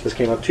 2 years. This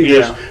came out 2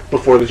 years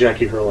before the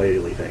Jackie Earle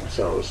Haley thing.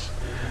 So it was,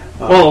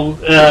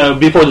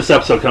 Before this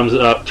episode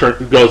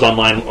goes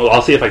online,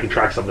 I'll see if I can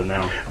track something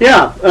down.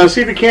 Yeah,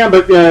 see if you can,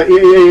 but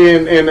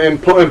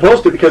and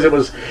post it, because it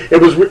was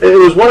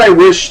what I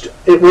wished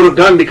it would have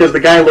done, because the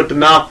guy looked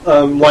enough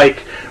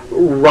like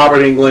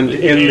Robert Englund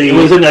in the. It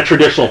was in that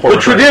traditional form. The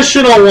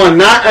traditional one,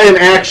 not an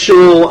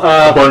actual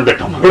burn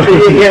victim.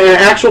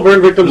 Actual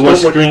burn victims.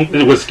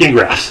 It was skin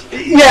grafts.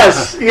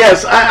 Yes.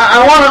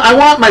 I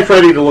want my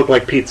Freddy to look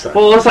like pizza.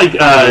 Well, it's like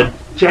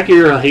Jackie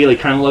Earle Haley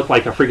kind of looked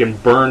like a freaking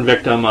burn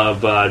victim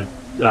of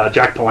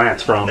Jack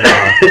Palance from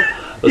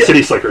the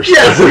City Slickers.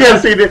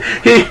 Yes, he did.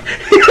 He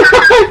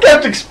I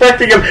kept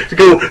expecting him to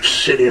go,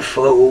 city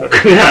folk.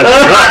 Yeah,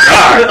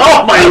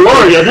 oh my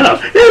lord!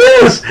 Enough.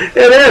 It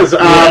is.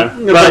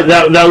 But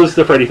that was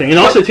the Freddy thing, and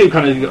also too,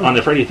 kind of on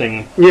the Freddy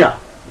thing. Yeah,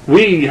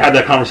 we had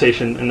that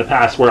conversation in the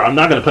past where I'm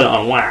not going to put it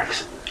on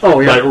wax. Oh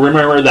yeah. But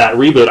remember that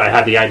reboot I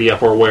had the idea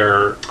for,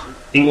 where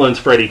England's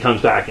Freddy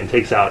comes back and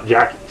takes out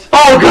Jackie's.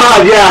 Oh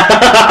God, yeah.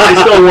 I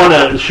still want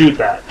to shoot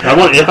that.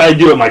 If I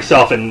do it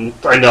myself, and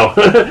I know,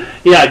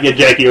 I get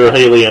Jackie Earle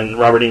Haley and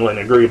Robert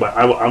Englund agree, but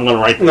I'm going to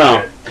write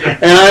that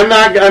shit. And I'm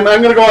not. I'm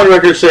going to go on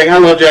record saying I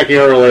love Jackie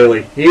Earle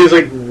Haley. He is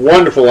a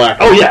wonderful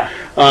actor. Oh yeah.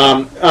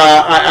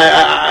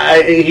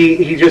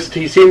 He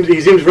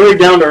seems very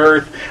down to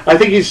earth. I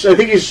think he's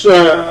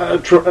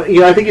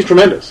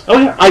tremendous. Oh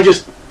yeah.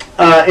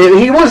 And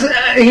he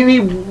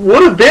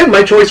would have been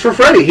my choice for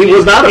Freddy. He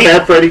was not a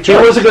bad Freddy choice.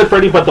 He was a good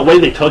Freddy, but the way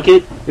they took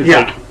it, it's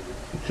like,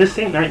 this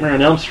ain't Nightmare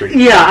on Elm Street.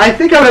 Yeah, I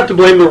think I would have to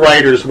blame the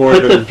writers more.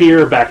 Put the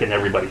fear back in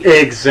everybody.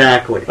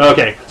 Exactly.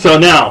 Okay, so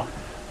now,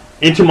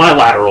 into my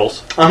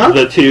laterals,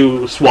 the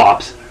two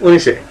swaps. Let me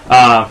see.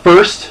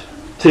 First,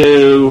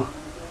 to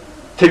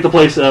take the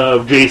place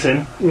of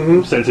Jason,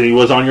 since he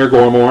was on your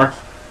Gormore,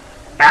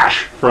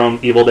 Ash from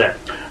Evil Dead.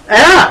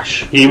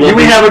 Ash? We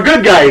have a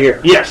good guy here.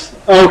 Yes.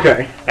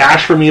 Okay.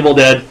 Ash from Evil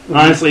Dead.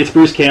 Honestly, it's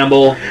Bruce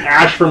Campbell.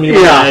 Ash from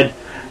Evil Dead.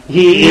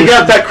 You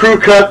got that crew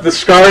cut, the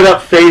scarred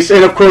up face,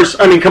 and of course,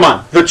 I mean, come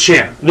on, the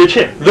chin. The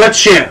chin.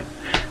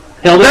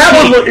 Hail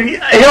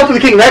to the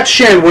King. That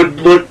chin would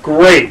look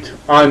great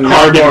on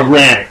carved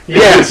granite.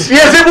 Yes,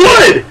 it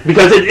would,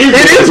 because it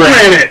is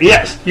granite.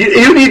 Yes.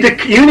 You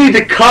need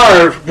to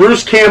carve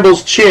Bruce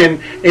Campbell's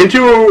chin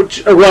into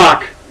a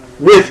rock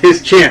with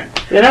his chin.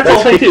 And that's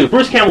the thing too.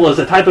 Bruce Campbell is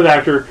the type of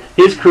actor.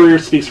 His career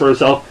speaks for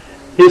itself.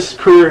 His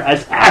career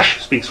as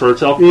Ash speaks for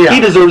itself. Yeah.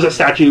 He deserves a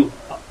statue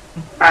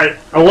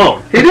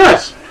alone. He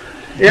does.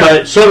 Yeah.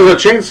 But so does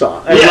a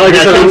chainsaw. And like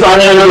I said, I'm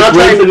not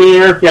trying in the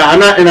air. Yeah,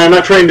 I'm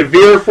not trying to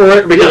veer for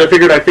it, because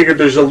I figured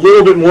there's a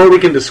little bit more we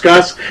can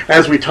discuss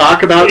as we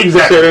talk about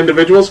said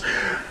individuals.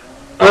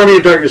 Army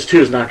of Darkness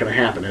 2 is not going to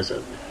happen, is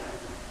it?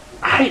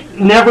 I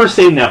never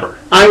say never.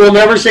 I will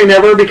never say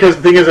never, because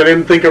the thing is, I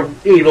didn't think an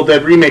Evil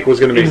Dead remake was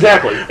going to be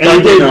exactly. And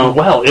it did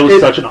well. It was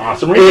such an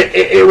awesome remake.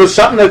 It was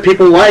something that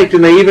people liked,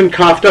 and they even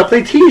coughed up.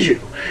 They tease you.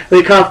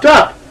 They coughed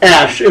up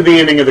Ash in the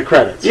ending of the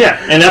credits. Yeah,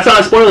 and that's not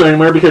a spoiler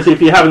anymore, because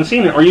if you haven't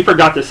seen it or you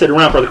forgot to sit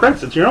around for the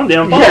credits, it's your own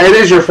damn fault. Yeah, it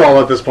is your fault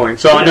at this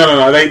point. So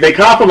no. They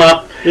cough him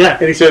up. Yeah,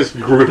 and he says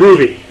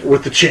groovy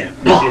with the chin.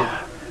 Yeah.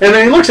 And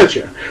then he looks at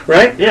you,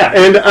 right? Yeah.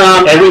 And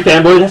every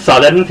fanboy that saw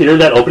that in the theater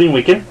that opening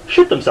weekend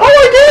shit themselves. Oh,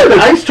 I did.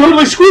 I was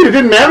totally sweet. It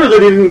didn't matter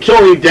that he didn't kill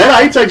any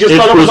Deadites. I just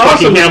thought it was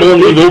awesome. It's Bruce fucking Campbell in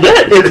Evil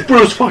Dead. It's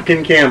Bruce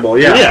fucking Campbell.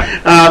 Yeah.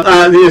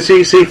 Yeah.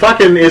 See,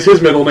 fucking is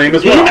his middle name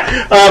as well.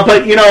 Yeah.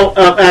 But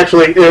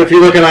actually, if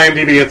you look at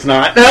IMDb, it's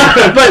not.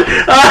 But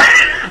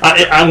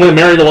I'm going to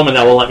marry the woman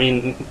that will let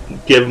me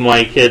give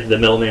my kid the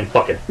middle name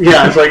fucking.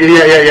 Yeah. It's like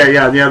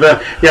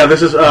yeah.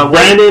 This is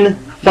Brandon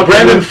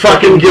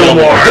fucking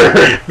Gilmore.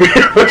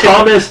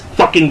 Thomas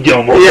fucking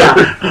Gilmore.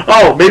 Yeah.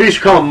 Oh, maybe you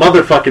should call him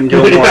motherfucking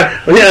Gilmore.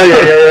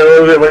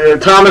 Yeah.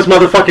 Thomas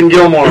motherfucking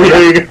Gilmore.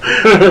 There you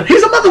go.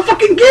 He's a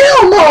motherfucking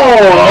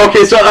Gilmore.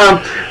 Okay, so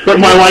but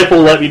my wife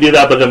will let me do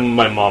that, but then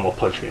my mom will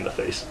punch me in the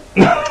face.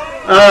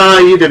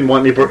 You didn't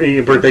want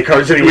any birthday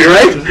cards anyway,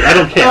 right? I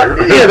don't care.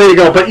 Yeah, there you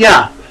go. But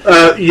yeah.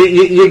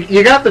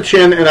 You got the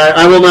chin, and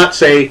I will not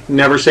say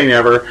never say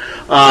never.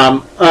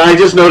 I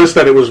just noticed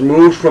that it was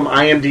moved from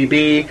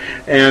IMDb,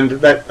 and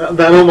that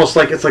almost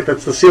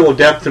that's the seal of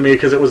death to me,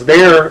 because it was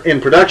there in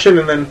production,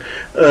 and then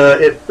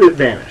it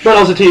vanished. But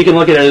also too, you can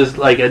look at it as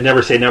like a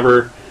never say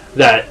never,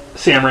 that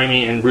Sam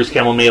Raimi and Bruce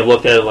Campbell may have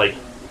looked at it like,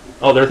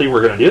 oh, they're thinking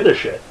we're going to do this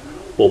shit.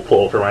 We'll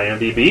pull it from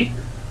IMDb.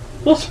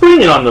 We'll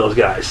spring it on those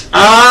guys.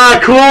 Ah,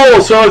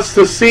 cool. So it's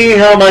to see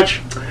how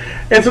much.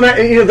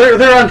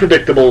 They're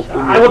unpredictable.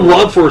 I would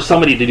love for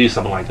somebody to do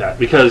something like that,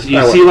 because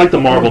you see like the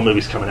Marvel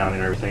movies coming out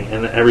and everything,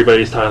 and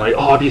everybody's talking like,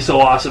 oh, it'd be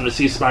so awesome to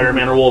see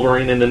Spider-Man or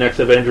Wolverine in the next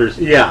Avengers.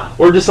 Yeah.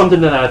 Or just something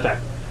to that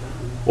effect.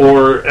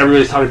 Or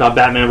everybody's talking about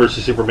Batman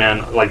versus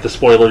Superman, like the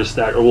spoilers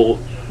that will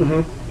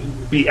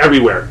be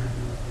everywhere.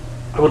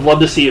 I would love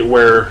to see it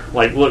where,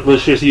 like,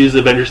 let's just use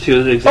Avengers 2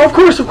 as an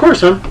example. Oh, of course,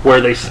 huh? Where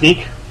they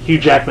sneak Hugh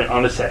Jackman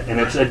on the set, and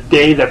it's a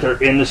day that they're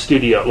in the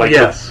studio, like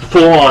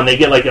full on. They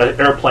get like an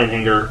airplane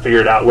hangar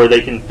figured out where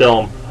they can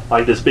film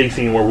like this big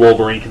scene where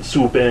Wolverine can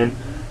swoop in,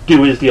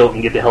 do his deal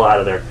and get the hell out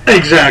of there,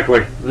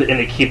 Exactly. and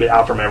to keep it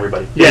out from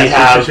everybody. Yes, they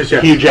have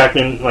yes. Hugh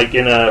Jackman like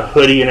in a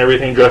hoodie and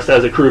everything, dressed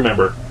as a crew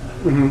member.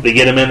 They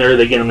get him in there,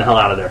 they get him the hell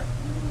out of there.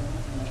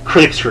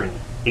 Critic screen.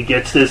 He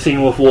gets this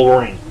scene with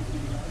Wolverine.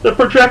 The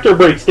projector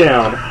breaks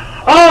down.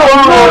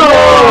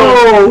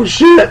 Oh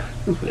shit!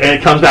 And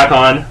it comes back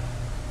on.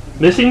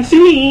 Missing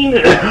scene.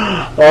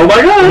 Oh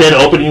my gosh! Then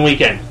opening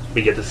weekend,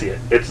 we get to see it.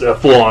 It's a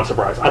full-on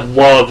surprise. I would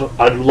love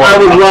I would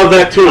love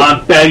that too.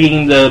 I'm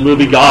begging the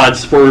movie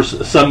gods for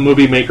some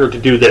movie maker to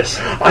do this.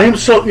 I am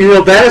so,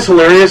 that is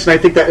hilarious, and I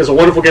think that is a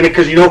wonderful gimmick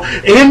because, in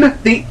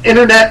the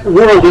internet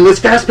world, in this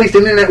fast-paced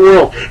internet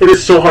world, it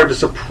is so hard to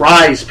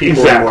surprise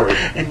people Exactly.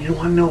 anymore. And you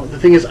want to know, the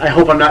thing is, I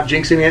hope I'm not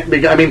jinxing it.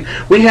 Because, I mean,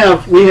 we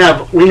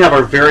have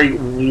our very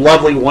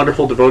lovely,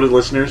 wonderful, devoted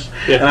listeners,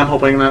 and I'm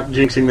hoping I'm not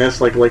jinxing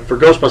this, like for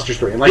Ghostbusters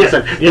 3. And like I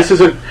said, this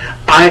isn't,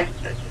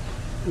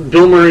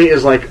 Bill Murray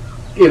is like,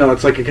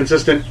 it's like a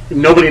consistent,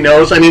 nobody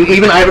knows. I mean,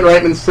 even Ivan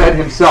Reitman said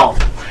himself,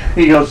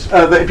 he goes,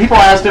 people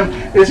asked him,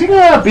 is he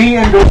going to be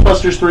in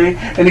Ghostbusters 3?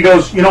 And he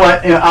goes, you know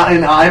what,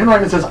 and Ivan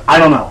Reitman says, I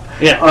don't know.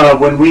 Yeah.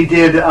 When we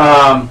did,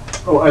 I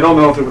don't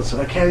know if it was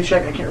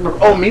Caddyshack, I can't remember.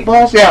 Oh,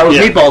 Meatballs? Yeah, it was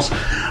Meatballs.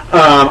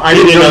 I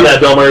didn't know that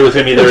Bill Murray was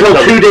going to be there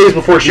until 2 days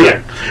before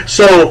shooting. Yeah.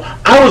 So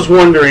I was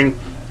wondering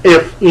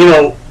if,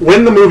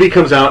 when the movie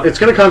comes out, it's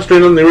going to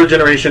concentrate on the newer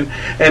generation,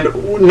 and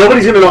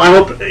nobody's going to know. I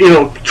hope,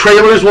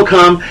 trailers will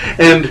come,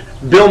 and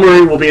Bill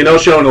Murray will be a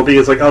no-show, and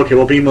it's like, okay,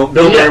 well, Bill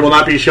Murray will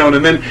not be shown,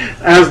 and then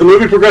as the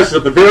movie progresses,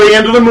 at the very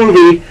end of the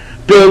movie,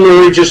 Bill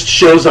Murray just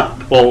shows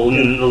up. Well,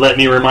 let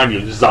me remind you,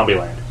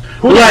 Zombieland.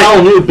 Who the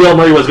hell knew Bill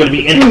Murray was going to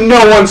be in it?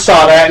 No one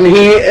saw that, and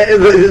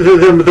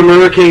the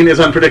Murricane is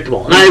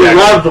unpredictable, and I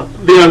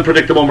love the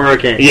unpredictable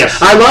Murricane.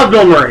 Yes, I love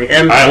Bill Murray,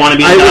 and I want to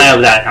be in denial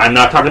of that. I'm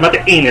not talking about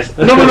the anus.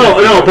 No.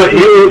 But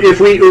if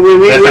we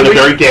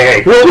very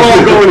gay. We'll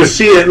all go and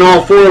see it, and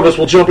all four of us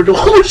will jump and go,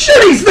 "Holy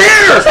shit, he's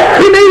there!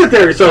 He made it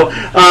there!" So,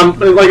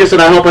 like I said,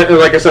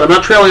 I'm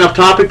not trailing off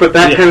topic, but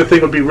that kind of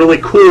thing would be really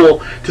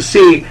cool to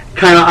see,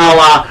 kind of a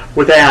la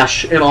with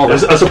Ash and all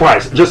that. A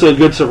surprise, just a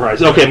good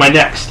surprise. Okay, my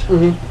next.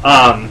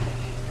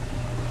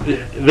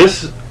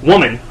 This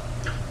woman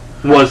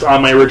was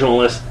on my original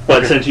list,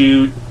 but since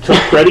you took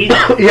Freddie,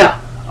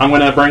 I'm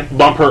going to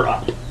bump her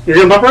up. You're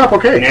going to bump her up?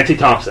 Okay. Nancy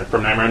Thompson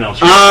from Nightmare on Elm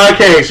Street.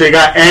 Okay, so you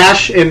got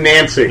Ash and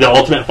Nancy. The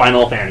ultimate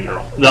final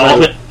fangirl. The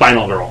ultimate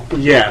final girl.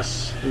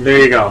 Yes, there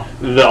you go.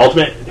 The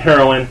ultimate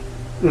heroine.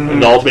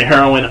 The ultimate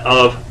heroine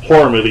of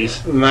horror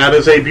movies. And that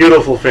is a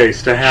beautiful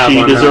face to have.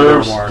 She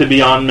deserves to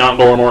be on Mount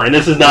Bullimore, and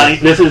this is not.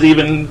 This is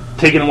even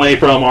taken away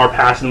from our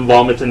past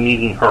involvements in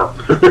meeting her.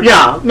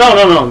 No.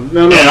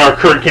 And our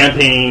current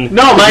campaign.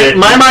 No,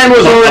 my mind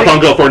was already a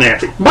fungo for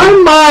Nancy. My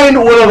mind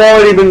would have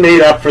already been made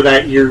up for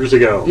that years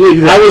ago.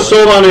 Exactly. I was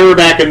sold on her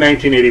back in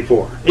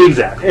 1984.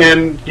 Exactly.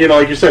 And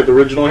like you said, the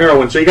original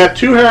heroine. So you got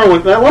two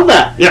heroines. I love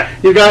that. Yeah.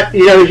 You got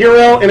a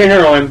hero and a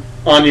heroine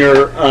on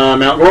your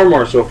Mount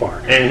Gormore so far.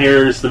 And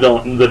here's the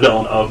villain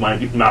of my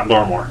Mount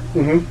Gormore.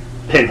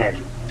 Pinhead.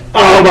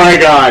 Oh my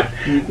God!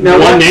 Now,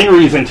 one main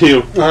reason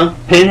too. Uh-huh.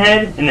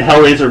 Pinhead in the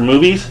Hellraiser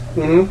movies.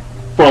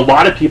 For a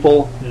lot of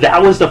people,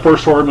 that was the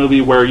first horror movie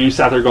where you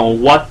sat there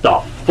going, "What the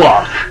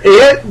fuck?"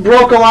 It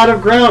broke a lot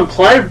of ground.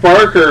 Clive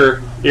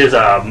Barker is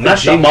a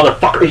messed up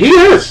motherfucker. He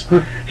is.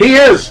 He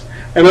is.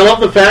 And I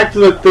love the fact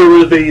that there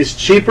were these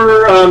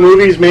cheaper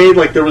movies made.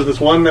 Like there was this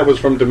one that was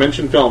from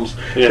Dimension Films.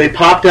 Yeah. They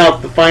popped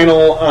out the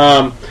final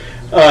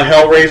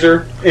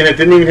Hellraiser, and it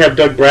didn't even have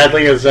Doug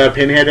Bradley as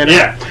Pinhead in it.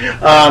 Yeah.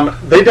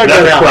 They dug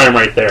that out. That's a crime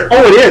right there.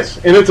 Oh, it is,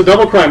 and it's a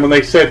double crime when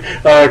they said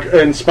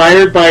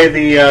inspired by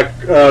the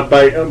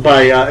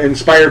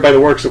inspired by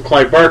the works of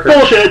Clive Barker.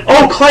 Bullshit.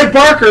 Oh, Clive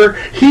Barker.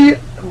 He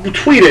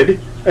tweeted.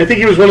 I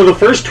think he was one of the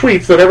first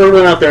tweets that ever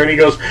went out there, and he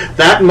goes,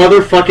 "That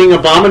motherfucking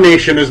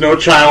abomination is no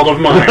child of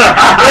mine." That's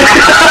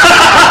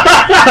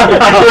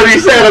what he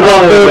said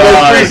about the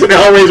most recent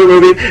Hellraiser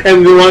movie.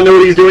 And you want to know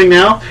what he's doing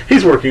now?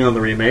 He's working on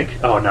the remake.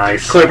 Oh,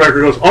 nice. Clive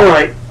Barker goes, "All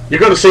right, you're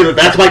going to say that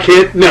that's my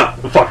kid? No,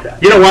 fuck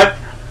that. You know what?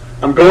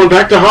 I'm going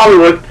back to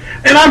Hollywood,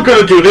 and I'm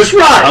going to do this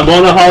right. I'm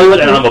going to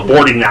Hollywood, and I'm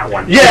aborting that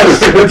one." Yes,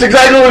 that's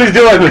exactly what he's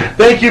doing.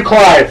 Thank you,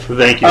 Clive.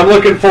 Thank you. I'm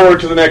looking forward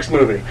to the next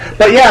movie.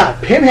 But yeah,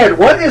 Pinhead,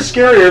 what is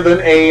scarier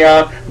than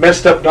a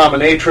messed up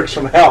dominatrix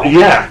from hell?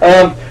 Yeah.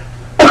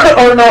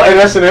 Or no, an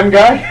S&M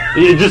guy?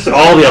 Just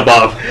all the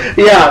above.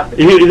 Yeah.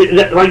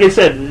 Like I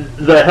said,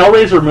 the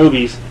Hellraiser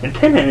movies, and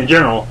Pinhead in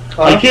general,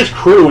 like his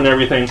crew and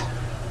everything,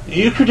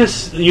 you get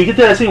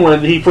to that scene where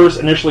he first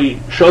initially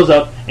shows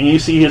up, and you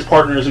see his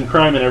partners in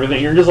crime and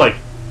everything, you're just like...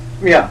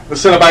 Yeah, the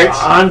Cenobites.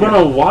 I'm going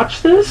to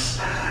watch this?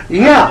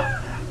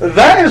 Yeah.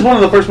 That is one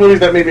of the first movies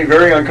that made me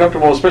very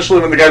uncomfortable,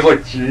 especially when the guy's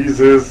like,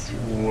 Jesus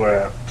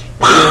wept.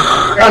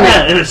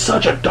 And it's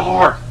such a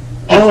dark,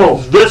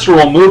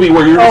 visceral movie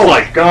where you're just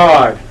like...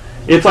 God.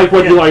 It's like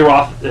what Eli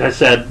Roth has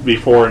said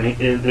before, and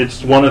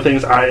it's one of the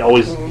things I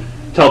always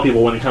tell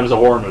people when it comes to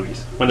horror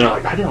movies. When they're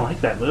like, "I didn't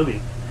like that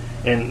movie."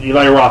 And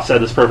Eli Roth said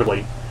this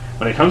perfectly.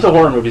 When it comes to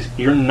horror movies,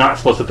 you're not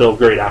supposed to feel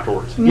great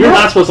afterwards. No. You're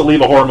not supposed to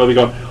leave a horror movie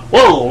going,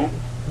 "Whoa,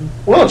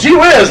 Well, gee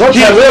whiz, let's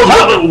have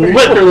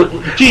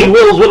Gee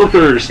Wills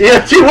Willikers.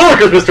 Yeah, gee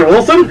willikers, Mr.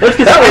 Wilson. Let's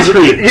get That some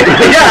ice cream.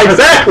 Yeah,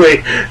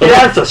 exactly.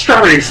 Yeah, it's a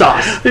strawberry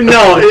sauce.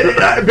 No,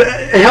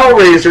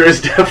 Hellraiser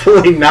is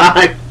definitely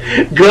not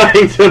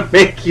going to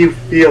make you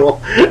feel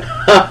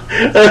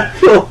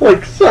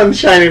like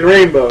sunshine and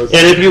rainbows.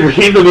 And if you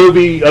read the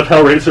movie of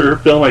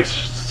Hellraiser, film like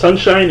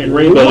Sunshine and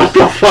Rainbows, What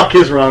the fuck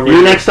is wrong with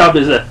your you? next stop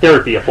is a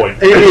therapy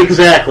appointment.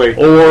 Exactly.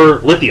 Or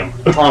lithium.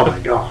 Oh my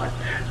god.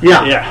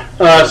 Yeah.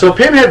 Yeah. So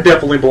Pinhead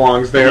definitely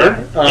belongs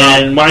there.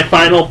 And my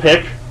final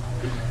pick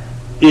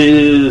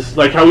is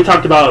like how we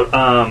talked about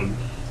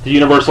the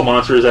Universal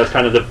monsters as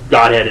kind of the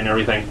godhead and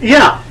everything.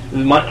 Yeah.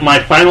 My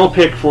final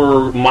pick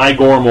for my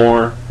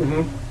Goremore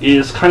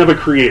is kind of a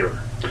creator.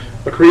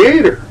 A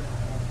creator.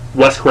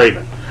 Wes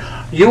Craven.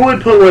 You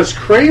would put Wes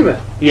Craven.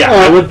 Yeah,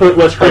 I would put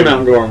Wes on Craven.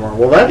 Mount Goremore.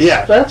 Well,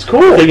 that's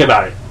cool. Think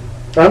about it.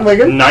 I'm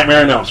thinking.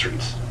 Nightmare on Elm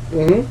Street.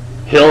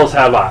 Hills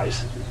Have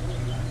Eyes.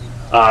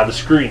 The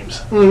Screams.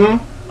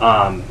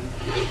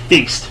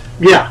 Feast.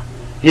 Yeah.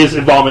 His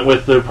involvement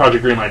with the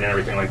Project Greenlight and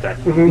everything like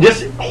that.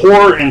 Just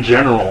horror in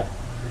general.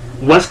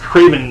 Wes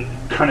Craven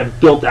kind of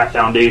built that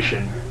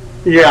foundation.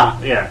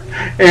 Yeah. Yeah.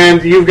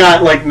 And you've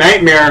got like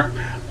Nightmare.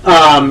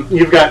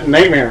 You've got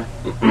Nightmare,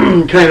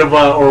 kind of,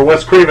 or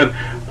Wes Craven,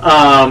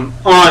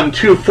 on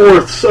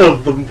 2/4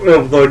 of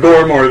the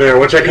Goremore there,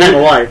 which I kind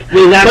of like. I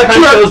mean, that But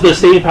kind of you- shows the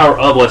staying power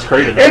of Wes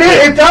Craven.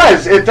 It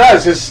does. It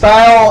does. His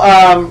style,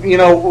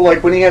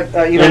 like when he had,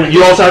 And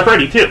you also have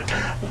Freddy too.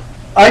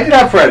 I did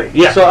have Freddy.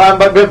 Yeah. So,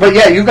 but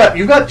yeah, you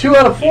got 2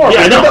 out of 4.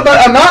 Yeah, I know. But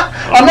I'm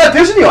not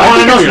dissing you.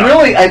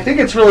 I I think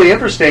it's really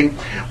interesting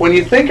when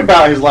you think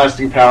about his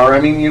lasting power. I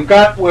mean, you've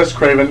got Wes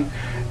Craven.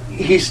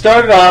 He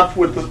started off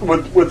with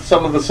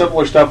some of the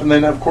simpler stuff, and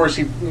then of course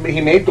he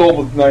made gold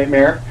with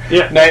Nightmare.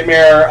 Yeah.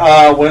 Nightmare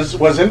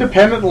was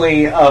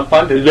independently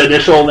funded. The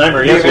initial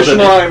Nightmare, yes, initial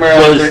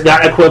Nightmare was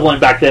that equivalent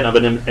back then of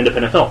an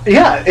independent film.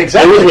 Yeah, It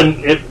exactly. was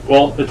when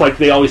it's like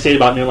they always say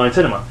about New Line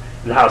Cinema,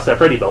 the house that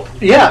Freddy built.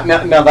 Yeah,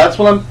 now that's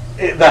what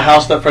the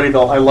house that Freddy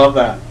built. I love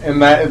that, and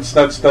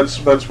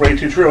that's way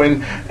too true.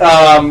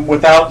 And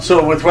without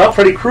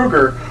Freddy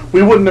Krueger,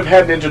 we wouldn't have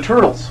had Ninja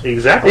Turtles.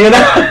 Exactly. You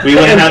know?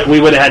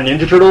 we would have had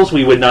Ninja Turtles.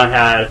 We would not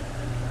have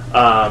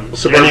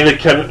any of the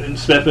Kevin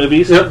Smith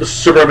movies. Yep, the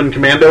Suburban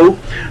Commando.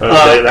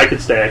 That could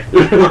stay.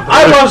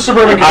 I love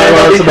Suburban Commando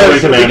love Suburban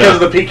Commando.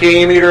 because of the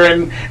PKA meter,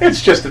 and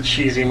it's just a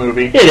cheesy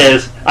movie. It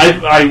is.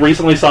 I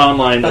recently saw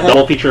online a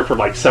double feature for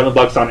like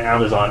 $7 on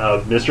Amazon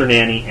of Mr.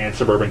 Nanny and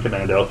Suburban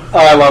Commando.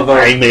 I love those.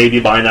 I may be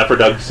buying that for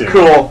Doug soon.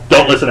 Cool.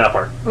 Don't listen to that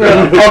part.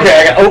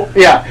 Okay.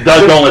 Yeah.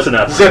 Doug, don't listen to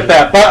that part. Zip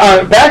that.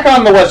 But back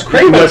on the Wes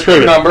Craven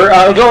number.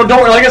 Don't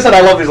worry. Like I said, I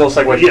love these little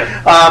segues.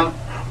 Yeah.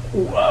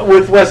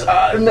 With Wes,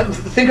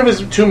 think of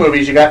his 2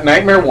 movies. You got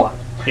Nightmare 1.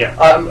 Yeah.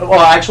 Well,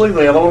 actually,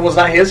 the other one was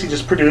not his. He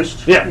just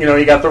produced. Yeah.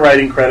 He got the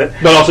writing credit.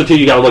 But also, too,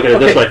 you got to look at it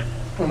this Okay.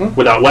 way.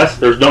 Without Wes,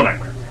 there's no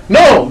Nightmare.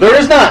 No, there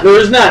is not. There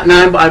is not.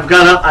 Now I've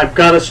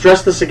got to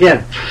stress this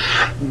again.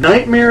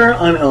 Nightmare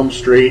on Elm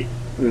Street,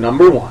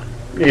 number 1.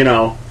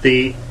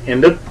 The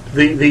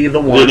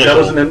one that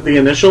was the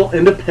initial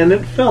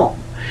independent film.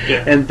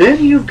 Yeah. And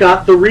then you've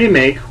got the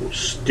remake,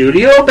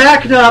 studio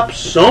backed up,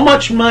 so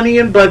much money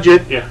and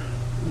budget. Yeah.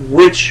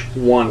 Which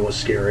one was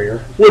scarier?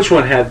 Which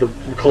one had the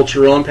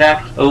cultural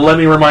impact? Let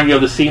me remind you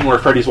of the scene where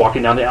Freddy's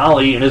walking down the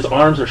alley and his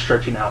arms are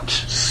stretching out.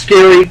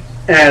 Scary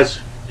as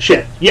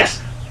shit.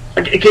 Yes.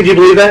 Can you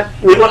believe that?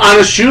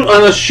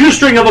 On a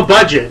shoestring of a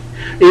budget,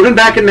 even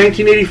back in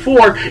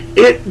 1984,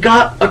 it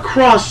got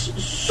across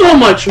so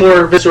much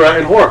more viscera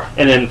and horror.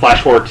 And then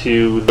flash forward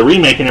to the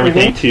remake and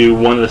everything to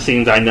one of the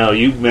scenes I know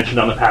you mentioned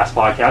on the past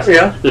podcast.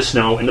 Yeah. The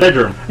snow in the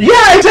bedroom.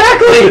 Yeah,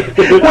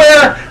 exactly.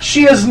 Where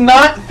she is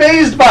not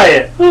fazed by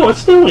it. Oh,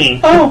 it's snowing.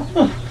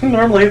 Oh,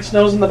 normally it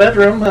snows in the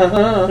bedroom.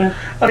 I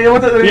mean,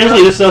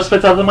 Usually the snow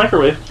spits out of the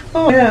microwave.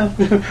 Oh yeah,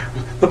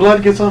 the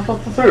blood gets off the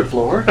 3rd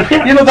floor.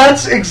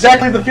 That's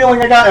exactly the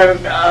feeling I got.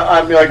 And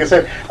I mean, like I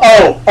said,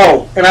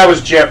 and I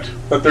was gypped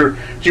that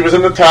she was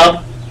in the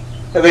tub.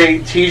 And they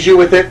tease you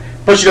with it,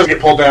 but she doesn't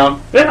get pulled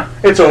down. Yeah.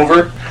 It's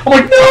over. I'm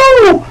like,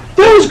 no,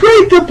 that was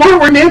great. The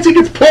part where Nancy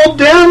gets pulled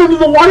down into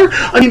the water.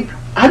 I mean,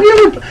 have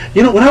you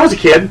ever? When I was a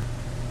kid,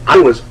 I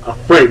was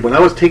afraid when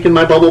I was taking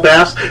my bubble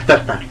baths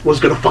that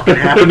was going to fucking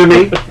happen to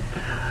me.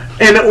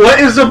 And what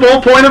is the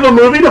whole point of a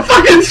movie? To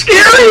fucking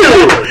scare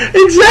you!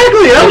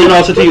 Exactly! And then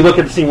also, too, you look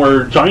at the scene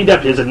where Johnny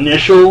Depp, his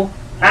initial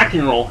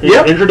acting role, his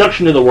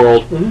introduction to the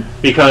world,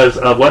 because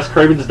of Wes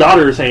Craven's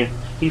daughter saying,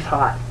 he's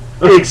hot.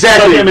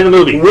 Exactly. Him in the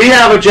movie. We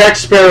have a Jack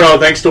Sparrow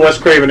thanks to Wes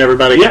Craven,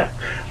 everybody. Yeah.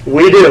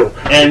 We do.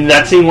 And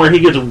that scene where he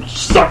gets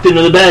sucked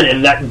into the bed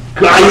and that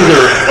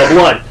geyser of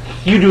blood.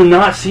 You do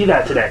not see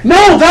that today.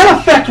 No, that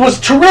effect was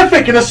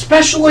terrific, and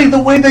especially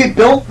the way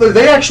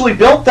they actually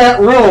built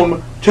that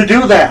room to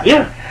do that.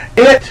 Yeah.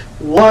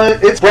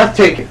 It's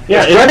breathtaking.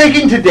 Yeah, it's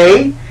breathtaking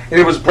today, and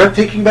it was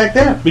breathtaking back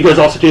then. Because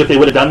also, too, if they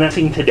would have done that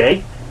scene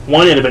today,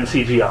 one would have been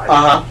CGI.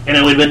 Uh-huh. And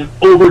it would have been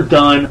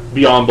overdone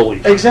beyond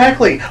belief.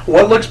 Exactly.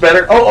 What looks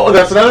better? Oh,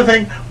 that's another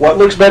thing. What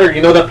looks better?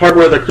 You know that part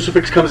where the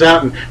crucifix comes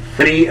out and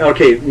Freddy,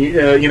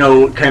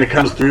 kind of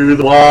comes through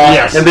the wall,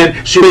 Yes. and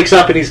then she wakes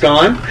up and he's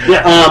gone.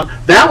 Yeah.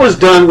 That was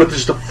done with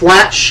just a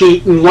flat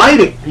sheet and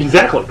lighting.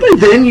 Exactly. And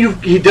then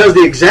he does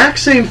the exact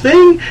same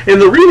thing in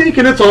the remake,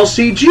 and it's all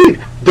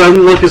CG'd.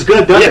 Doesn't look as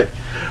good, does it?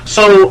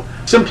 So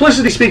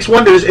simplicity speaks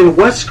wonders. And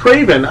Wes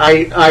Craven,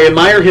 I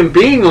admire him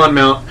being on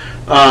Mount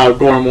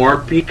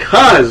Gormore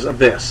because of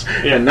this,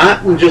 and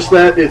not just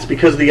that. It's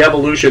because of the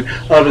evolution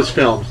of his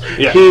films.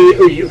 Yeah.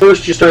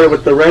 First you started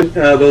with the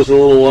those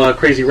little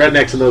crazy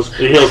rednecks and those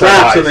Hills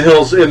Have traps in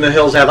the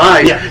hills have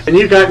eyes, Yeah. and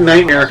you've got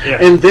Nightmare,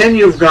 and then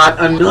you've got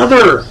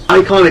another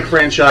iconic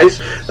franchise.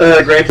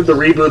 Granted, the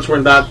reboots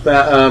were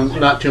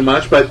not too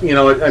much, but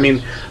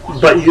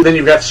then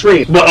you've got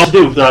Scream. But I'll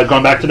do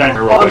going back to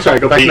Nightmare. Real I'm quick. sorry,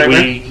 go back to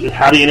Nightmare. We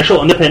had the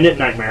initial independent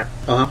Nightmare.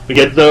 Uh-huh. We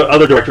get the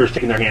other directors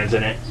taking their hands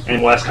in it,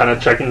 and Wes kind of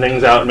checking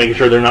things out and making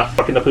sure they're not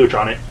fucking the pooch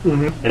on it.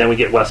 Mm-hmm. And then we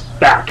get Wes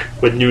back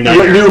with New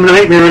Nightmare. New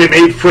Nightmare, and it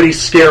made Freddy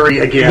scary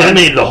again. That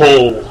made the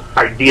whole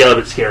idea of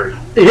it scary.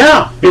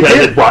 Yeah, Because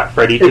did. it brought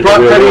Freddy It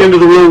brought Freddy into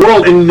the real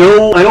world, and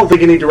no, I don't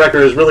think any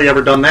director has really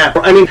ever done that.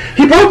 I mean,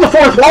 he broke the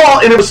fourth wall,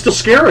 and it was still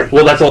scary.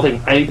 Well, that's the whole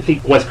thing. I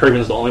think Wes Craven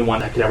is the only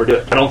one that could ever do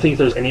it. I don't think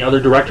there's any other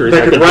directors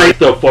that could break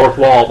the fourth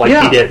wall like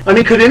he did. I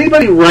mean, could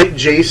anybody write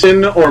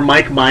Jason or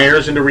Mike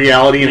Myers into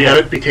reality and have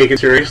it be taken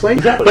seriously?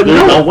 Exactly. But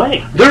There's no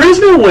way. There is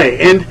no way.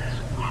 And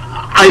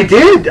I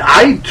did.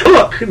 I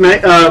took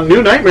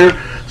New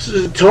Nightmare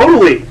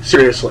totally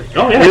seriously.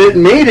 Oh, yeah. And it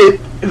made it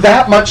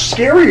that much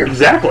scarier.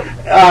 Exactly.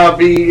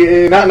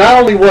 Not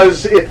only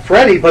was it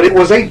Freddy, but it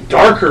was a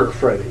darker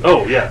Freddy.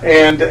 Oh, yeah.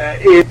 And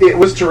it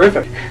was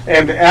terrific.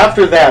 And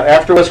after that,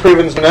 after Wes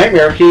Craven's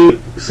Nightmare, he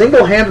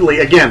single-handedly,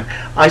 again,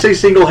 I say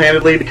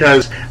single-handedly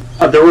because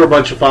there were a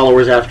bunch of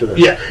followers after this.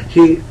 Yeah.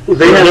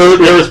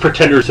 There was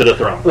pretenders to the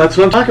throne. That's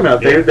what I'm talking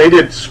about. Yeah. They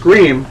did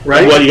Scream,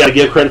 right? Well, you got to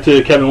give credit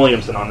to Kevin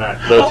Williamson on that.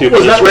 Those two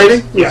was that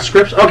rating? Yeah. The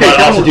scripts? Okay. But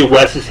also do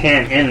Wes's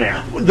hand in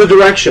there. The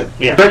direction.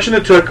 Yeah. The direction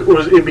it took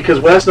was because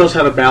Wes knows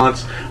how to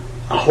balance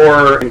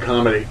horror and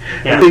comedy.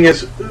 Yeah.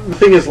 The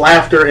thing is,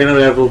 laughter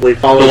inevitably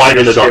follows The light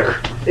in the scare.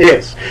 dark. It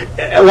is.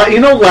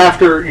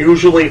 Laughter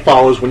usually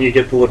follows when you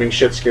get the living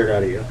shit scared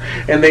out of you.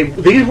 And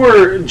these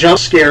were jump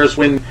scares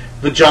when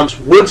the jumps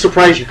would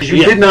surprise you because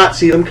you did not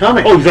see them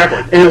coming. Oh,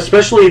 exactly. And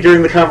especially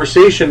during the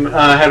conversation,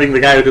 having the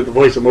guy who did the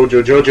voice of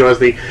Mojo Jojo as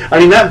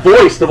that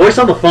voice, the voice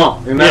on the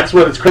phone, and that's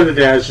what it's credited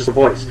as, just a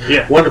voice.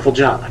 Yeah. Wonderful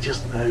job.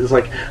 I was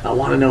like, I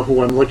want to know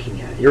who I'm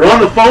looking at. You're on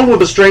the phone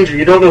with a stranger,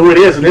 you don't know who it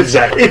is, and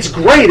it's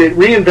great. It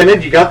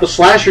reinvented. You got the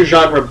slasher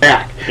genre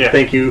back. Yeah.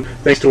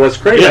 Thanks to Wes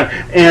Craven.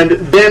 Yeah. And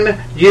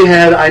then you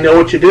had I Know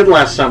What You Did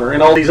Last Summer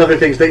and all these other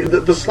things.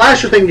 The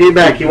slasher thing came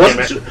back. You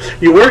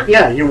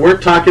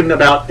weren't talking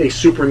about a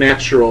supernatural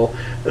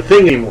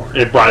thing anymore.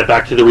 It brought it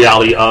back to the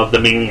reality of the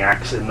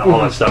maniacs and all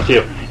that stuff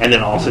too. And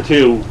then also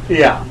too,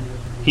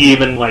 he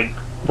even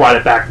brought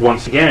it back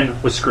once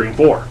again with Scream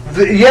 4.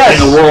 Yes.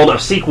 In the world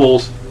of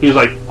sequels, he was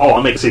like, "Oh,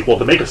 I'll make a sequel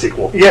to make a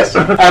sequel." Yes,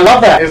 I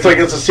love that. It's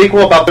a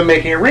sequel about them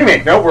making a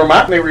remake. No, we're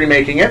not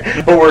remaking it,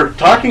 but we're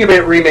talking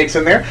about remakes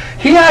in there.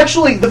 He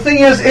actually, the thing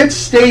is, it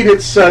stayed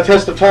its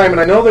test of time,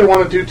 and I know they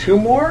want to do 2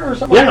 more or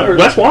something. Yeah,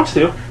 Wes wants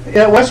to.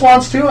 Yeah, Wes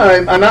wants to.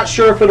 I'm not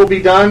sure if it'll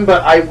be done,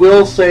 but I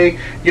will say,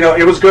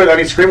 it was good. I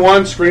mean, Scream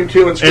 1, Scream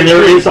 2, and Scream 3.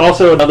 And there is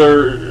also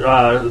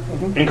another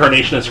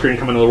incarnation of Scream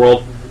coming to the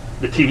world,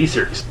 the TV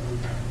series.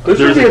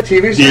 There's a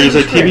TV series. There's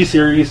a TV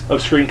series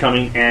of Scream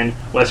coming, and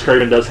Wes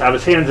Craven does have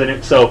his hands in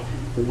it, so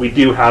we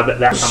do have that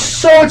coming.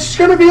 So it's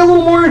going to be a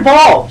little more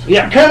involved.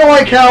 Yeah. Kind of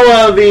like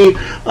how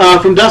the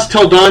From Dusk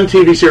Till Dawn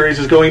TV series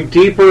is going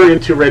deeper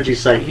into Reggie's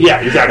psyche.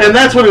 Yeah, exactly. And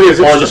that's what it is.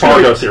 Or the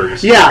Fargo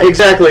series. Yeah,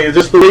 exactly. It's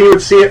just the way you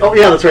would see it. Oh,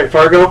 yeah, that's right,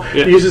 Fargo.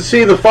 Yeah. You should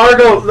see the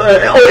Fargo,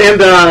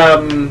 and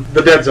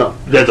the Dead Zone.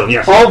 Dead Zone,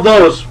 yes. All of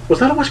those. Was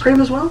that a Wes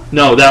Craven as well?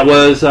 No, that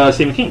was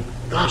Stephen King.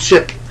 Oh,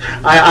 shit.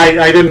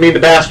 I didn't mean to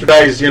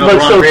bastardize, the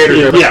wrong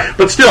creators.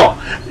 But still,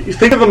 you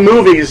think of the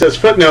movies as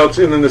footnotes,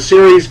 and then the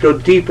series go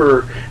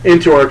deeper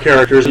into our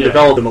characters and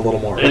develop them a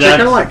little more. And Which I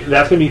kind of like.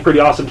 That's going to be pretty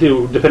awesome,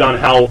 too, depending on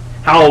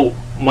how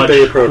much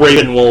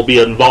Craven will be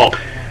involved.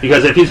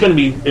 Because if he's going to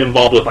be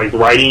involved with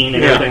writing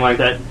and everything like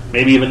that,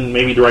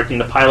 maybe directing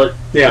the pilot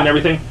and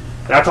everything,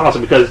 that's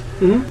awesome. Because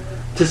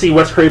to see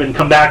Wes Craven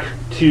come back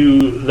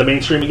to the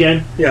mainstream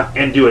again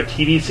and do a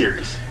TV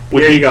series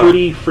would be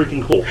pretty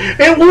freaking cool.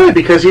 It would,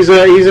 because he's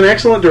an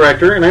excellent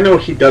director, and I know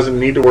he doesn't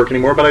need to work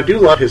anymore, but I do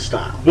love his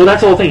style. Well,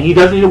 that's the whole thing. He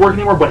doesn't need to work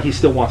anymore, but he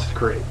still wants to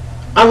create.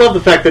 I love the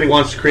fact that he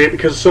wants to create,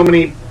 because so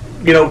many,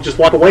 just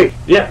walk away.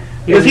 Yeah,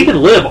 because he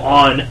can live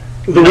on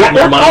the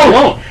money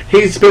alone.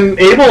 He's been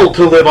able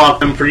to live off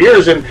them for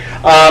years, and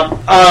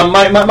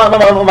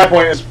my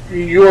point is,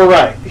 you are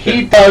right.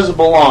 He does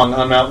belong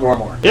on Mount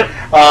Gormore. Yep.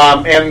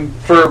 And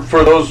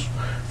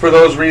for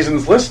those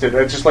reasons listed,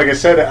 it's just like I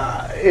said.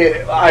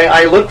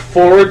 I look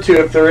forward to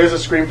if there is a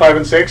Scream 5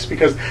 and 6,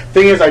 because the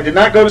thing is, I did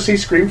not go to see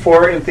Scream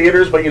 4 in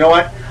theaters, but you know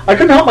what? I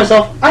couldn't help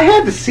myself. I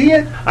had to see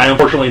it. I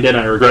unfortunately did.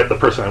 I regret the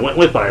person I went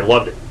with, but I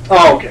loved it.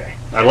 Oh, okay.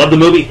 I loved the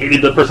movie.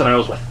 Hated the person I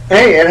was with.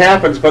 Hey, it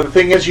happens. But the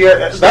thing is,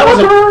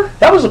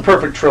 that was a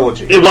perfect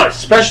trilogy. It was.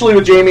 Especially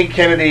with Jamie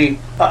Kennedy.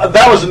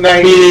 That was a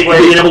nice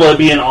Being able to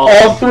be in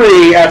all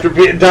three after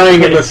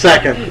dying in the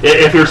second.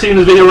 If you're seeing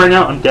this video right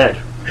now, I'm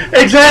dead.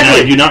 Exactly.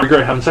 And I do not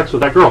regret having sex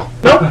with that girl.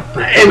 Nope.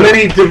 And then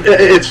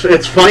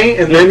it's funny,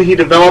 and then he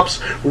develops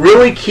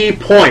really key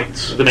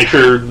points To make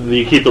sure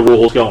you keep the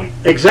rules going.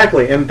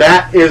 Exactly, and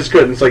that is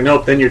good. And it's like,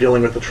 nope. Then you're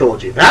dealing with the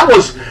trilogy. That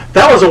was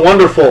a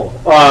wonderful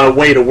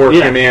way to work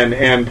him in,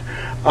 and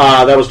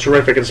that was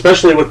terrific. And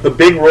especially with the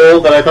big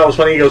role that I thought was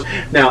funny. He goes,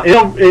 now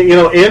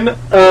in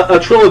a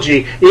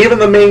trilogy, even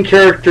the main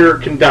character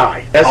can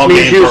die. That's All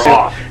me games are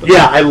off.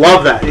 Yeah, I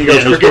love that. He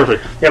goes, it was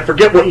perfect.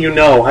 forget what you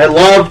know. I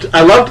loved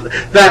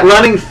that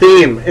running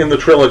theme in the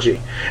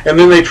trilogy. And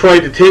then they tried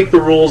to take the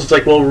rules. It's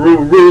like, well,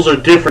 rules are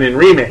different in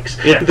remakes.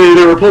 Yeah.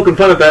 They were poking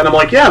fun at that, and I'm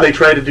like, yeah, they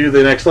tried to do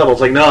the next level.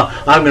 It's like, no,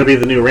 I'm going to be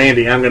the new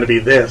Randy. I'm going to be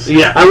this.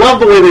 Yeah. I love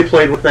the way they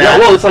played with that. Yeah,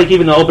 well, it's like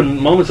even the open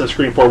moments on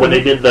Scream 4 when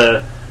they did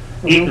the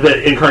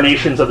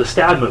incarnations of the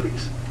Stab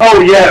movies.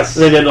 Oh, yes.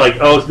 They did like,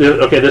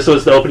 this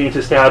was the opening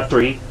to Stab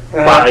 3,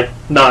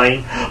 5,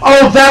 9.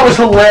 Oh, that was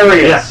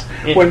hilarious. Yeah.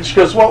 When she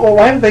goes, well,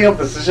 why did they up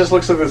this? It just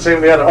looks like the same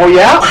as the other. Oh,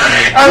 yeah?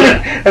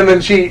 And then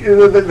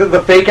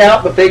the fake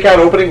out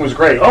opening was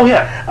great. Oh,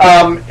 yeah.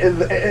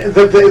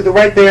 The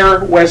right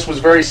there, Wes was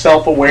very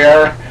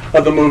self-aware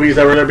of the movies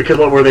that were there, because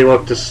what were they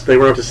up to? They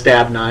were up to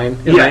Stab 9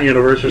 in that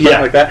universe or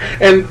something like that.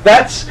 And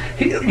that's,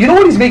 you know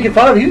what he's making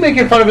fun of? He's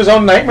making fun of his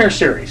own Nightmare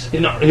series. He's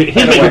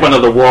making fun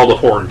of the world of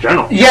horror in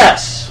general.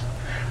 Yes.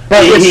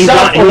 But He's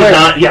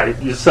self-aware.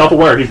 he's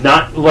self-aware. He's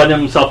not letting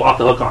himself off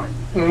the hook on it.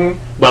 Mm-hmm.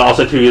 But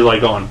also, too, he's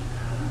like going,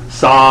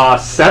 Saw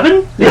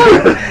 7?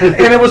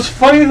 And it was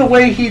funny the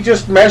way he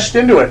just meshed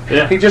into it.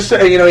 Yeah. He just,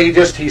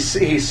 he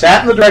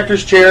sat in the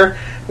director's chair,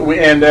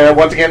 and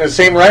once again, the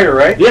same writer,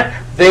 right? Yeah.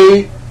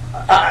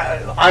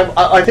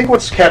 I think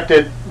what's kept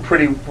it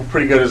pretty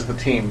good is the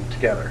team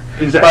together.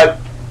 Exactly. But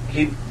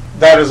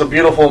that is a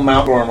beautiful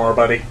Mount Gormore,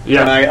 buddy.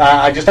 Yeah. And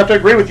I just have to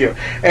agree with you.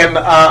 And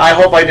I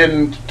hope I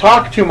didn't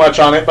talk too much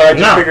on it, but I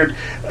just figured,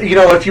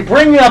 if you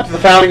bring up the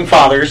Founding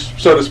Fathers,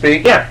 so to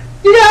speak,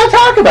 you gotta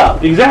talk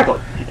about it.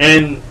 Exactly.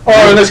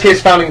 Or in this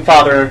case, Founding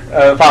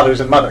Fathers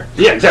and Mother.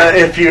 Yeah,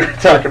 exactly. If you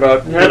talk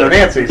about Heather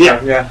Nancy.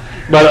 So, yeah.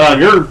 But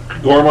your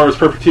Gormore was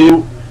perfect,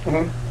 too.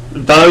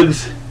 Mm-hmm.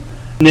 Doug's,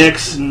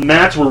 Nick's,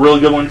 Matt's were a really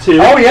good one, too.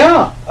 Oh,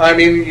 yeah. I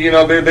mean,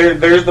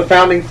 there's the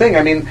founding thing.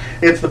 I mean,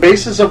 it's the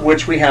basis of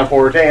which we have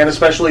horror today, and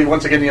especially,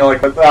 once again,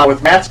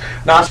 with Matt's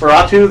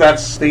Nosferatu,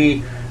 that's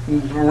the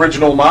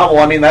original novel.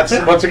 I mean, that's,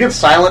 once again,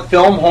 silent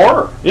film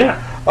horror.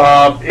 Yeah.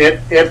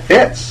 It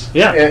fits.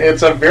 Yeah.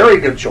 It's a very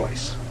good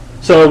choice.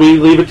 So we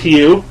leave it to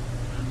you,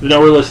 the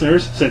Nowhere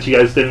listeners, since you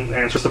guys didn't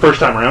answer us the first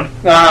time around.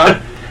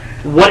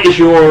 What is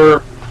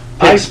your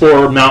picks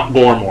for Mount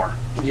Gormore?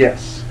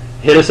 Yes.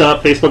 Hit us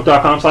up,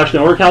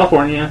 facebook.com/Nowhere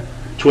California,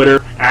 Twitter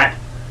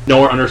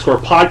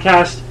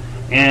 @Nowhere_podcast,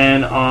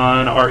 and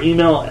on our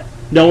email,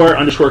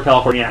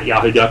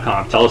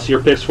 Nowhere_California@yahoo.com. Tell us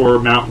your picks for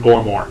Mount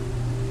Gormore.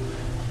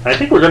 I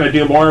think we're going to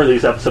do more of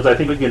these episodes. I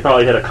think we can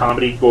probably hit a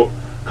comedy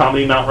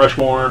Mount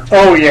Rushmore.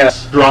 Oh,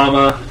 yes.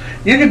 Drama.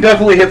 You can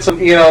definitely hit some,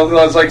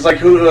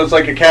 it's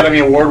like Academy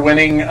Award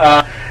winning,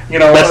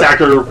 Best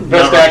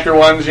actor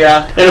ones,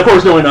 yeah. And of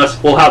course, knowing us,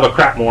 we'll have a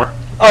Crapmore.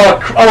 Oh,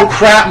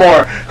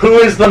 Crapmore. Who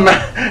is who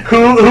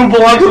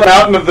belongs to the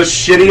mountain of the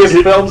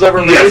shittiest films ever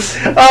made? Yes.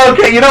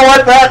 Okay, you know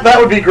what? That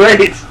would be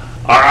great.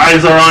 Our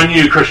eyes are on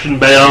you, Christian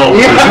Bale.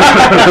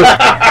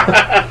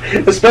 Yeah.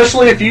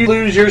 Especially if you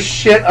lose your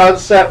shit on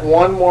set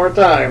one more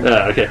time.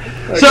 Okay.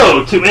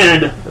 So, to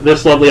end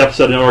this lovely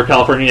episode of Nowhere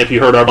California, if you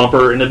heard our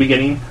bumper in the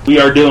beginning, we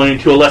are doing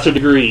To a Lesser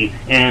Degree,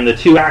 and the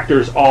two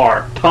actors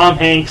are Tom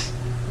Hanks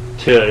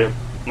to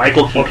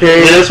Michael Keaton. Okay.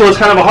 And this was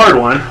kind of a hard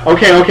one.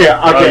 Okay.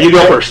 You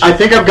go first. I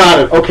think I've got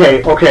it.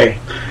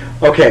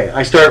 Okay.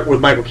 I start with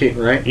Michael Keaton,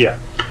 right? Yeah.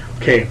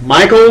 Okay.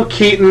 Michael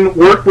Keaton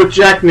worked with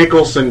Jack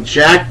Nicholson.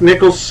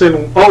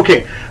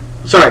 Okay.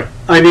 Sorry.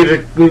 I need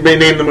to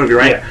name the movie,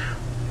 right? Yeah.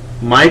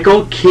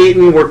 Michael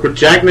Keaton worked with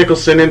Jack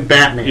Nicholson in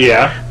Batman.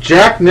 Yeah.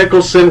 Jack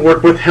Nicholson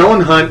worked with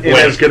Helen Hunt in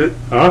As Good as...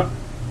 Huh?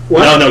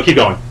 What? No, keep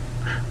going.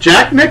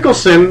 Jack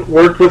Nicholson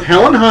worked with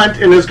Helen Hunt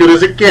in As Good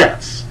as It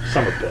Gets.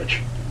 Son of a bitch.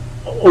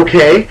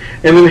 Okay.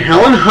 And then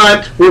Helen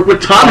Hunt worked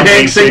with Tom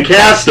Hanks in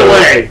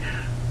Castaway.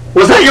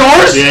 Was that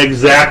yours? Yeah,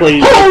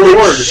 exactly.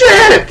 Holy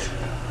shit!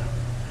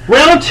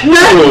 Round 2!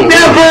 That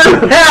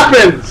never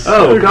happens!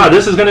 Oh, God,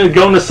 this is going to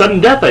go into sudden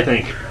death, I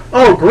think.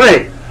 Oh,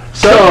 great.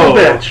 So,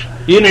 bitch.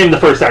 You named the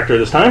first actor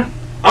this time.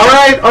 All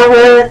right,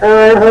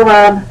 hold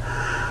on.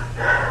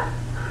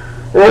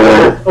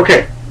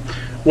 Okay.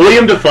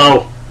 William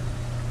Dafoe.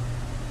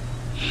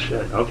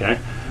 Shit, okay.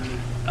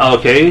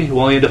 Okay,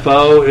 William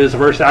Dafoe is the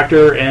first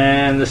actor,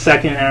 and the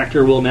second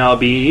actor will now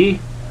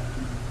be...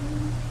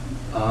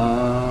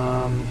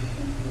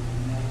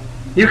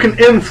 You can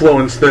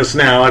influence this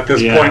now at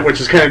this point,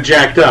 which is kind of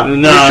jacked up. No,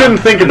 you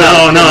shouldn't think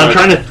about it. No, I'm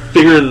trying to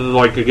figure,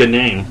 like, a good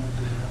name.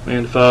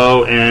 William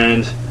Dafoe,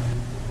 and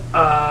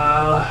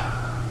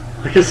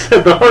Like I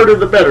said, the harder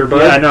the better,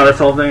 bud. Yeah, I know, that's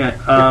the whole thing.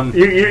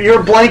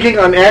 You're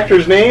blanking on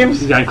actors'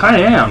 names? I kind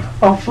of am.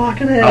 Oh,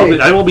 fucking A.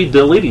 I will be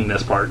deleting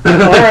this part. all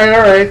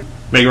right.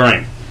 Meg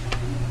Ryan.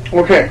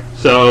 Okay.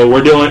 So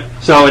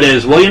it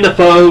is William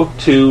Dafoe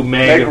to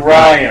Meg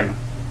Ryan.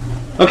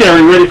 Okay,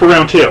 are we ready for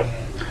round 2?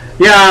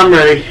 Yeah, I'm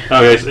ready.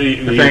 Okay, so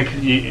I think.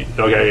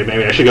 Okay,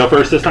 maybe I should go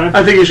first this time?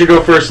 I think you should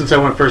go first since I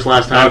went first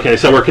last time. Okay,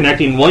 so we're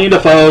connecting William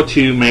Dafoe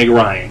to Meg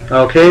Ryan.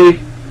 Okay,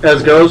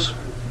 as goes.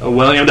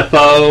 William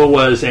Dafoe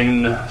was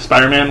in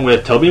Spider-Man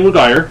with Tobey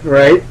Maguire.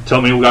 Right.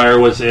 Tobey Maguire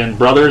was in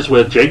Brothers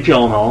with Jake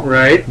Gyllenhaal.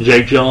 Right.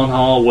 Jake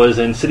Gyllenhaal was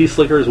in City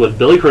Slickers with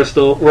Billy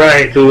Crystal.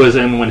 Right. Who was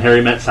in When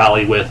Harry Met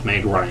Sally with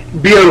Meg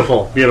Ryan.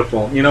 Beautiful.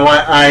 You know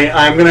what?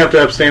 I'm going to have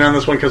to abstain on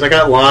this one because I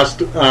got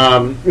lost when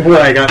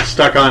I got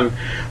stuck on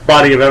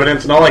Body of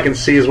Evidence, and all I can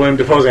see is William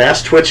Dafoe's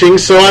ass twitching.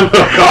 So I'm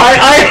going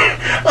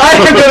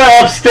to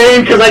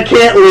abstain because I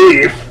can't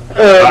leave.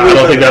 I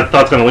don't think that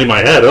thought's going to leave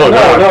my head. Oh,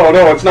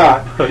 No, it's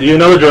not. You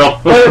know the drill.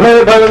 but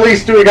at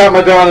least we got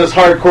Madonna's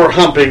hardcore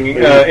humping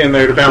in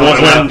there to balance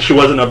it when out. she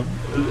wasn't a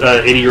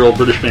 80-year-old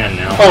British man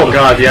now. Oh,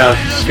 God, yeah.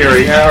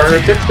 Scary. Are her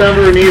tits down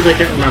to her knees? I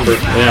can't remember.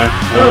 Yeah.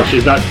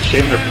 She's not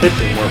shaving her pits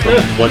anymore from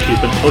what she's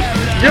been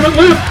posting. Give it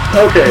loop.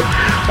 Okay.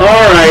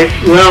 All right.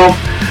 Well,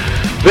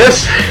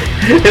 this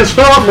is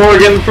Philip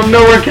Morgan from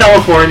Nowhere,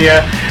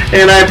 California,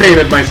 and I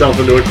painted myself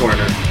into a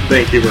corner.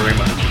 Thank you very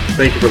much.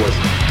 Thank you for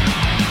listening.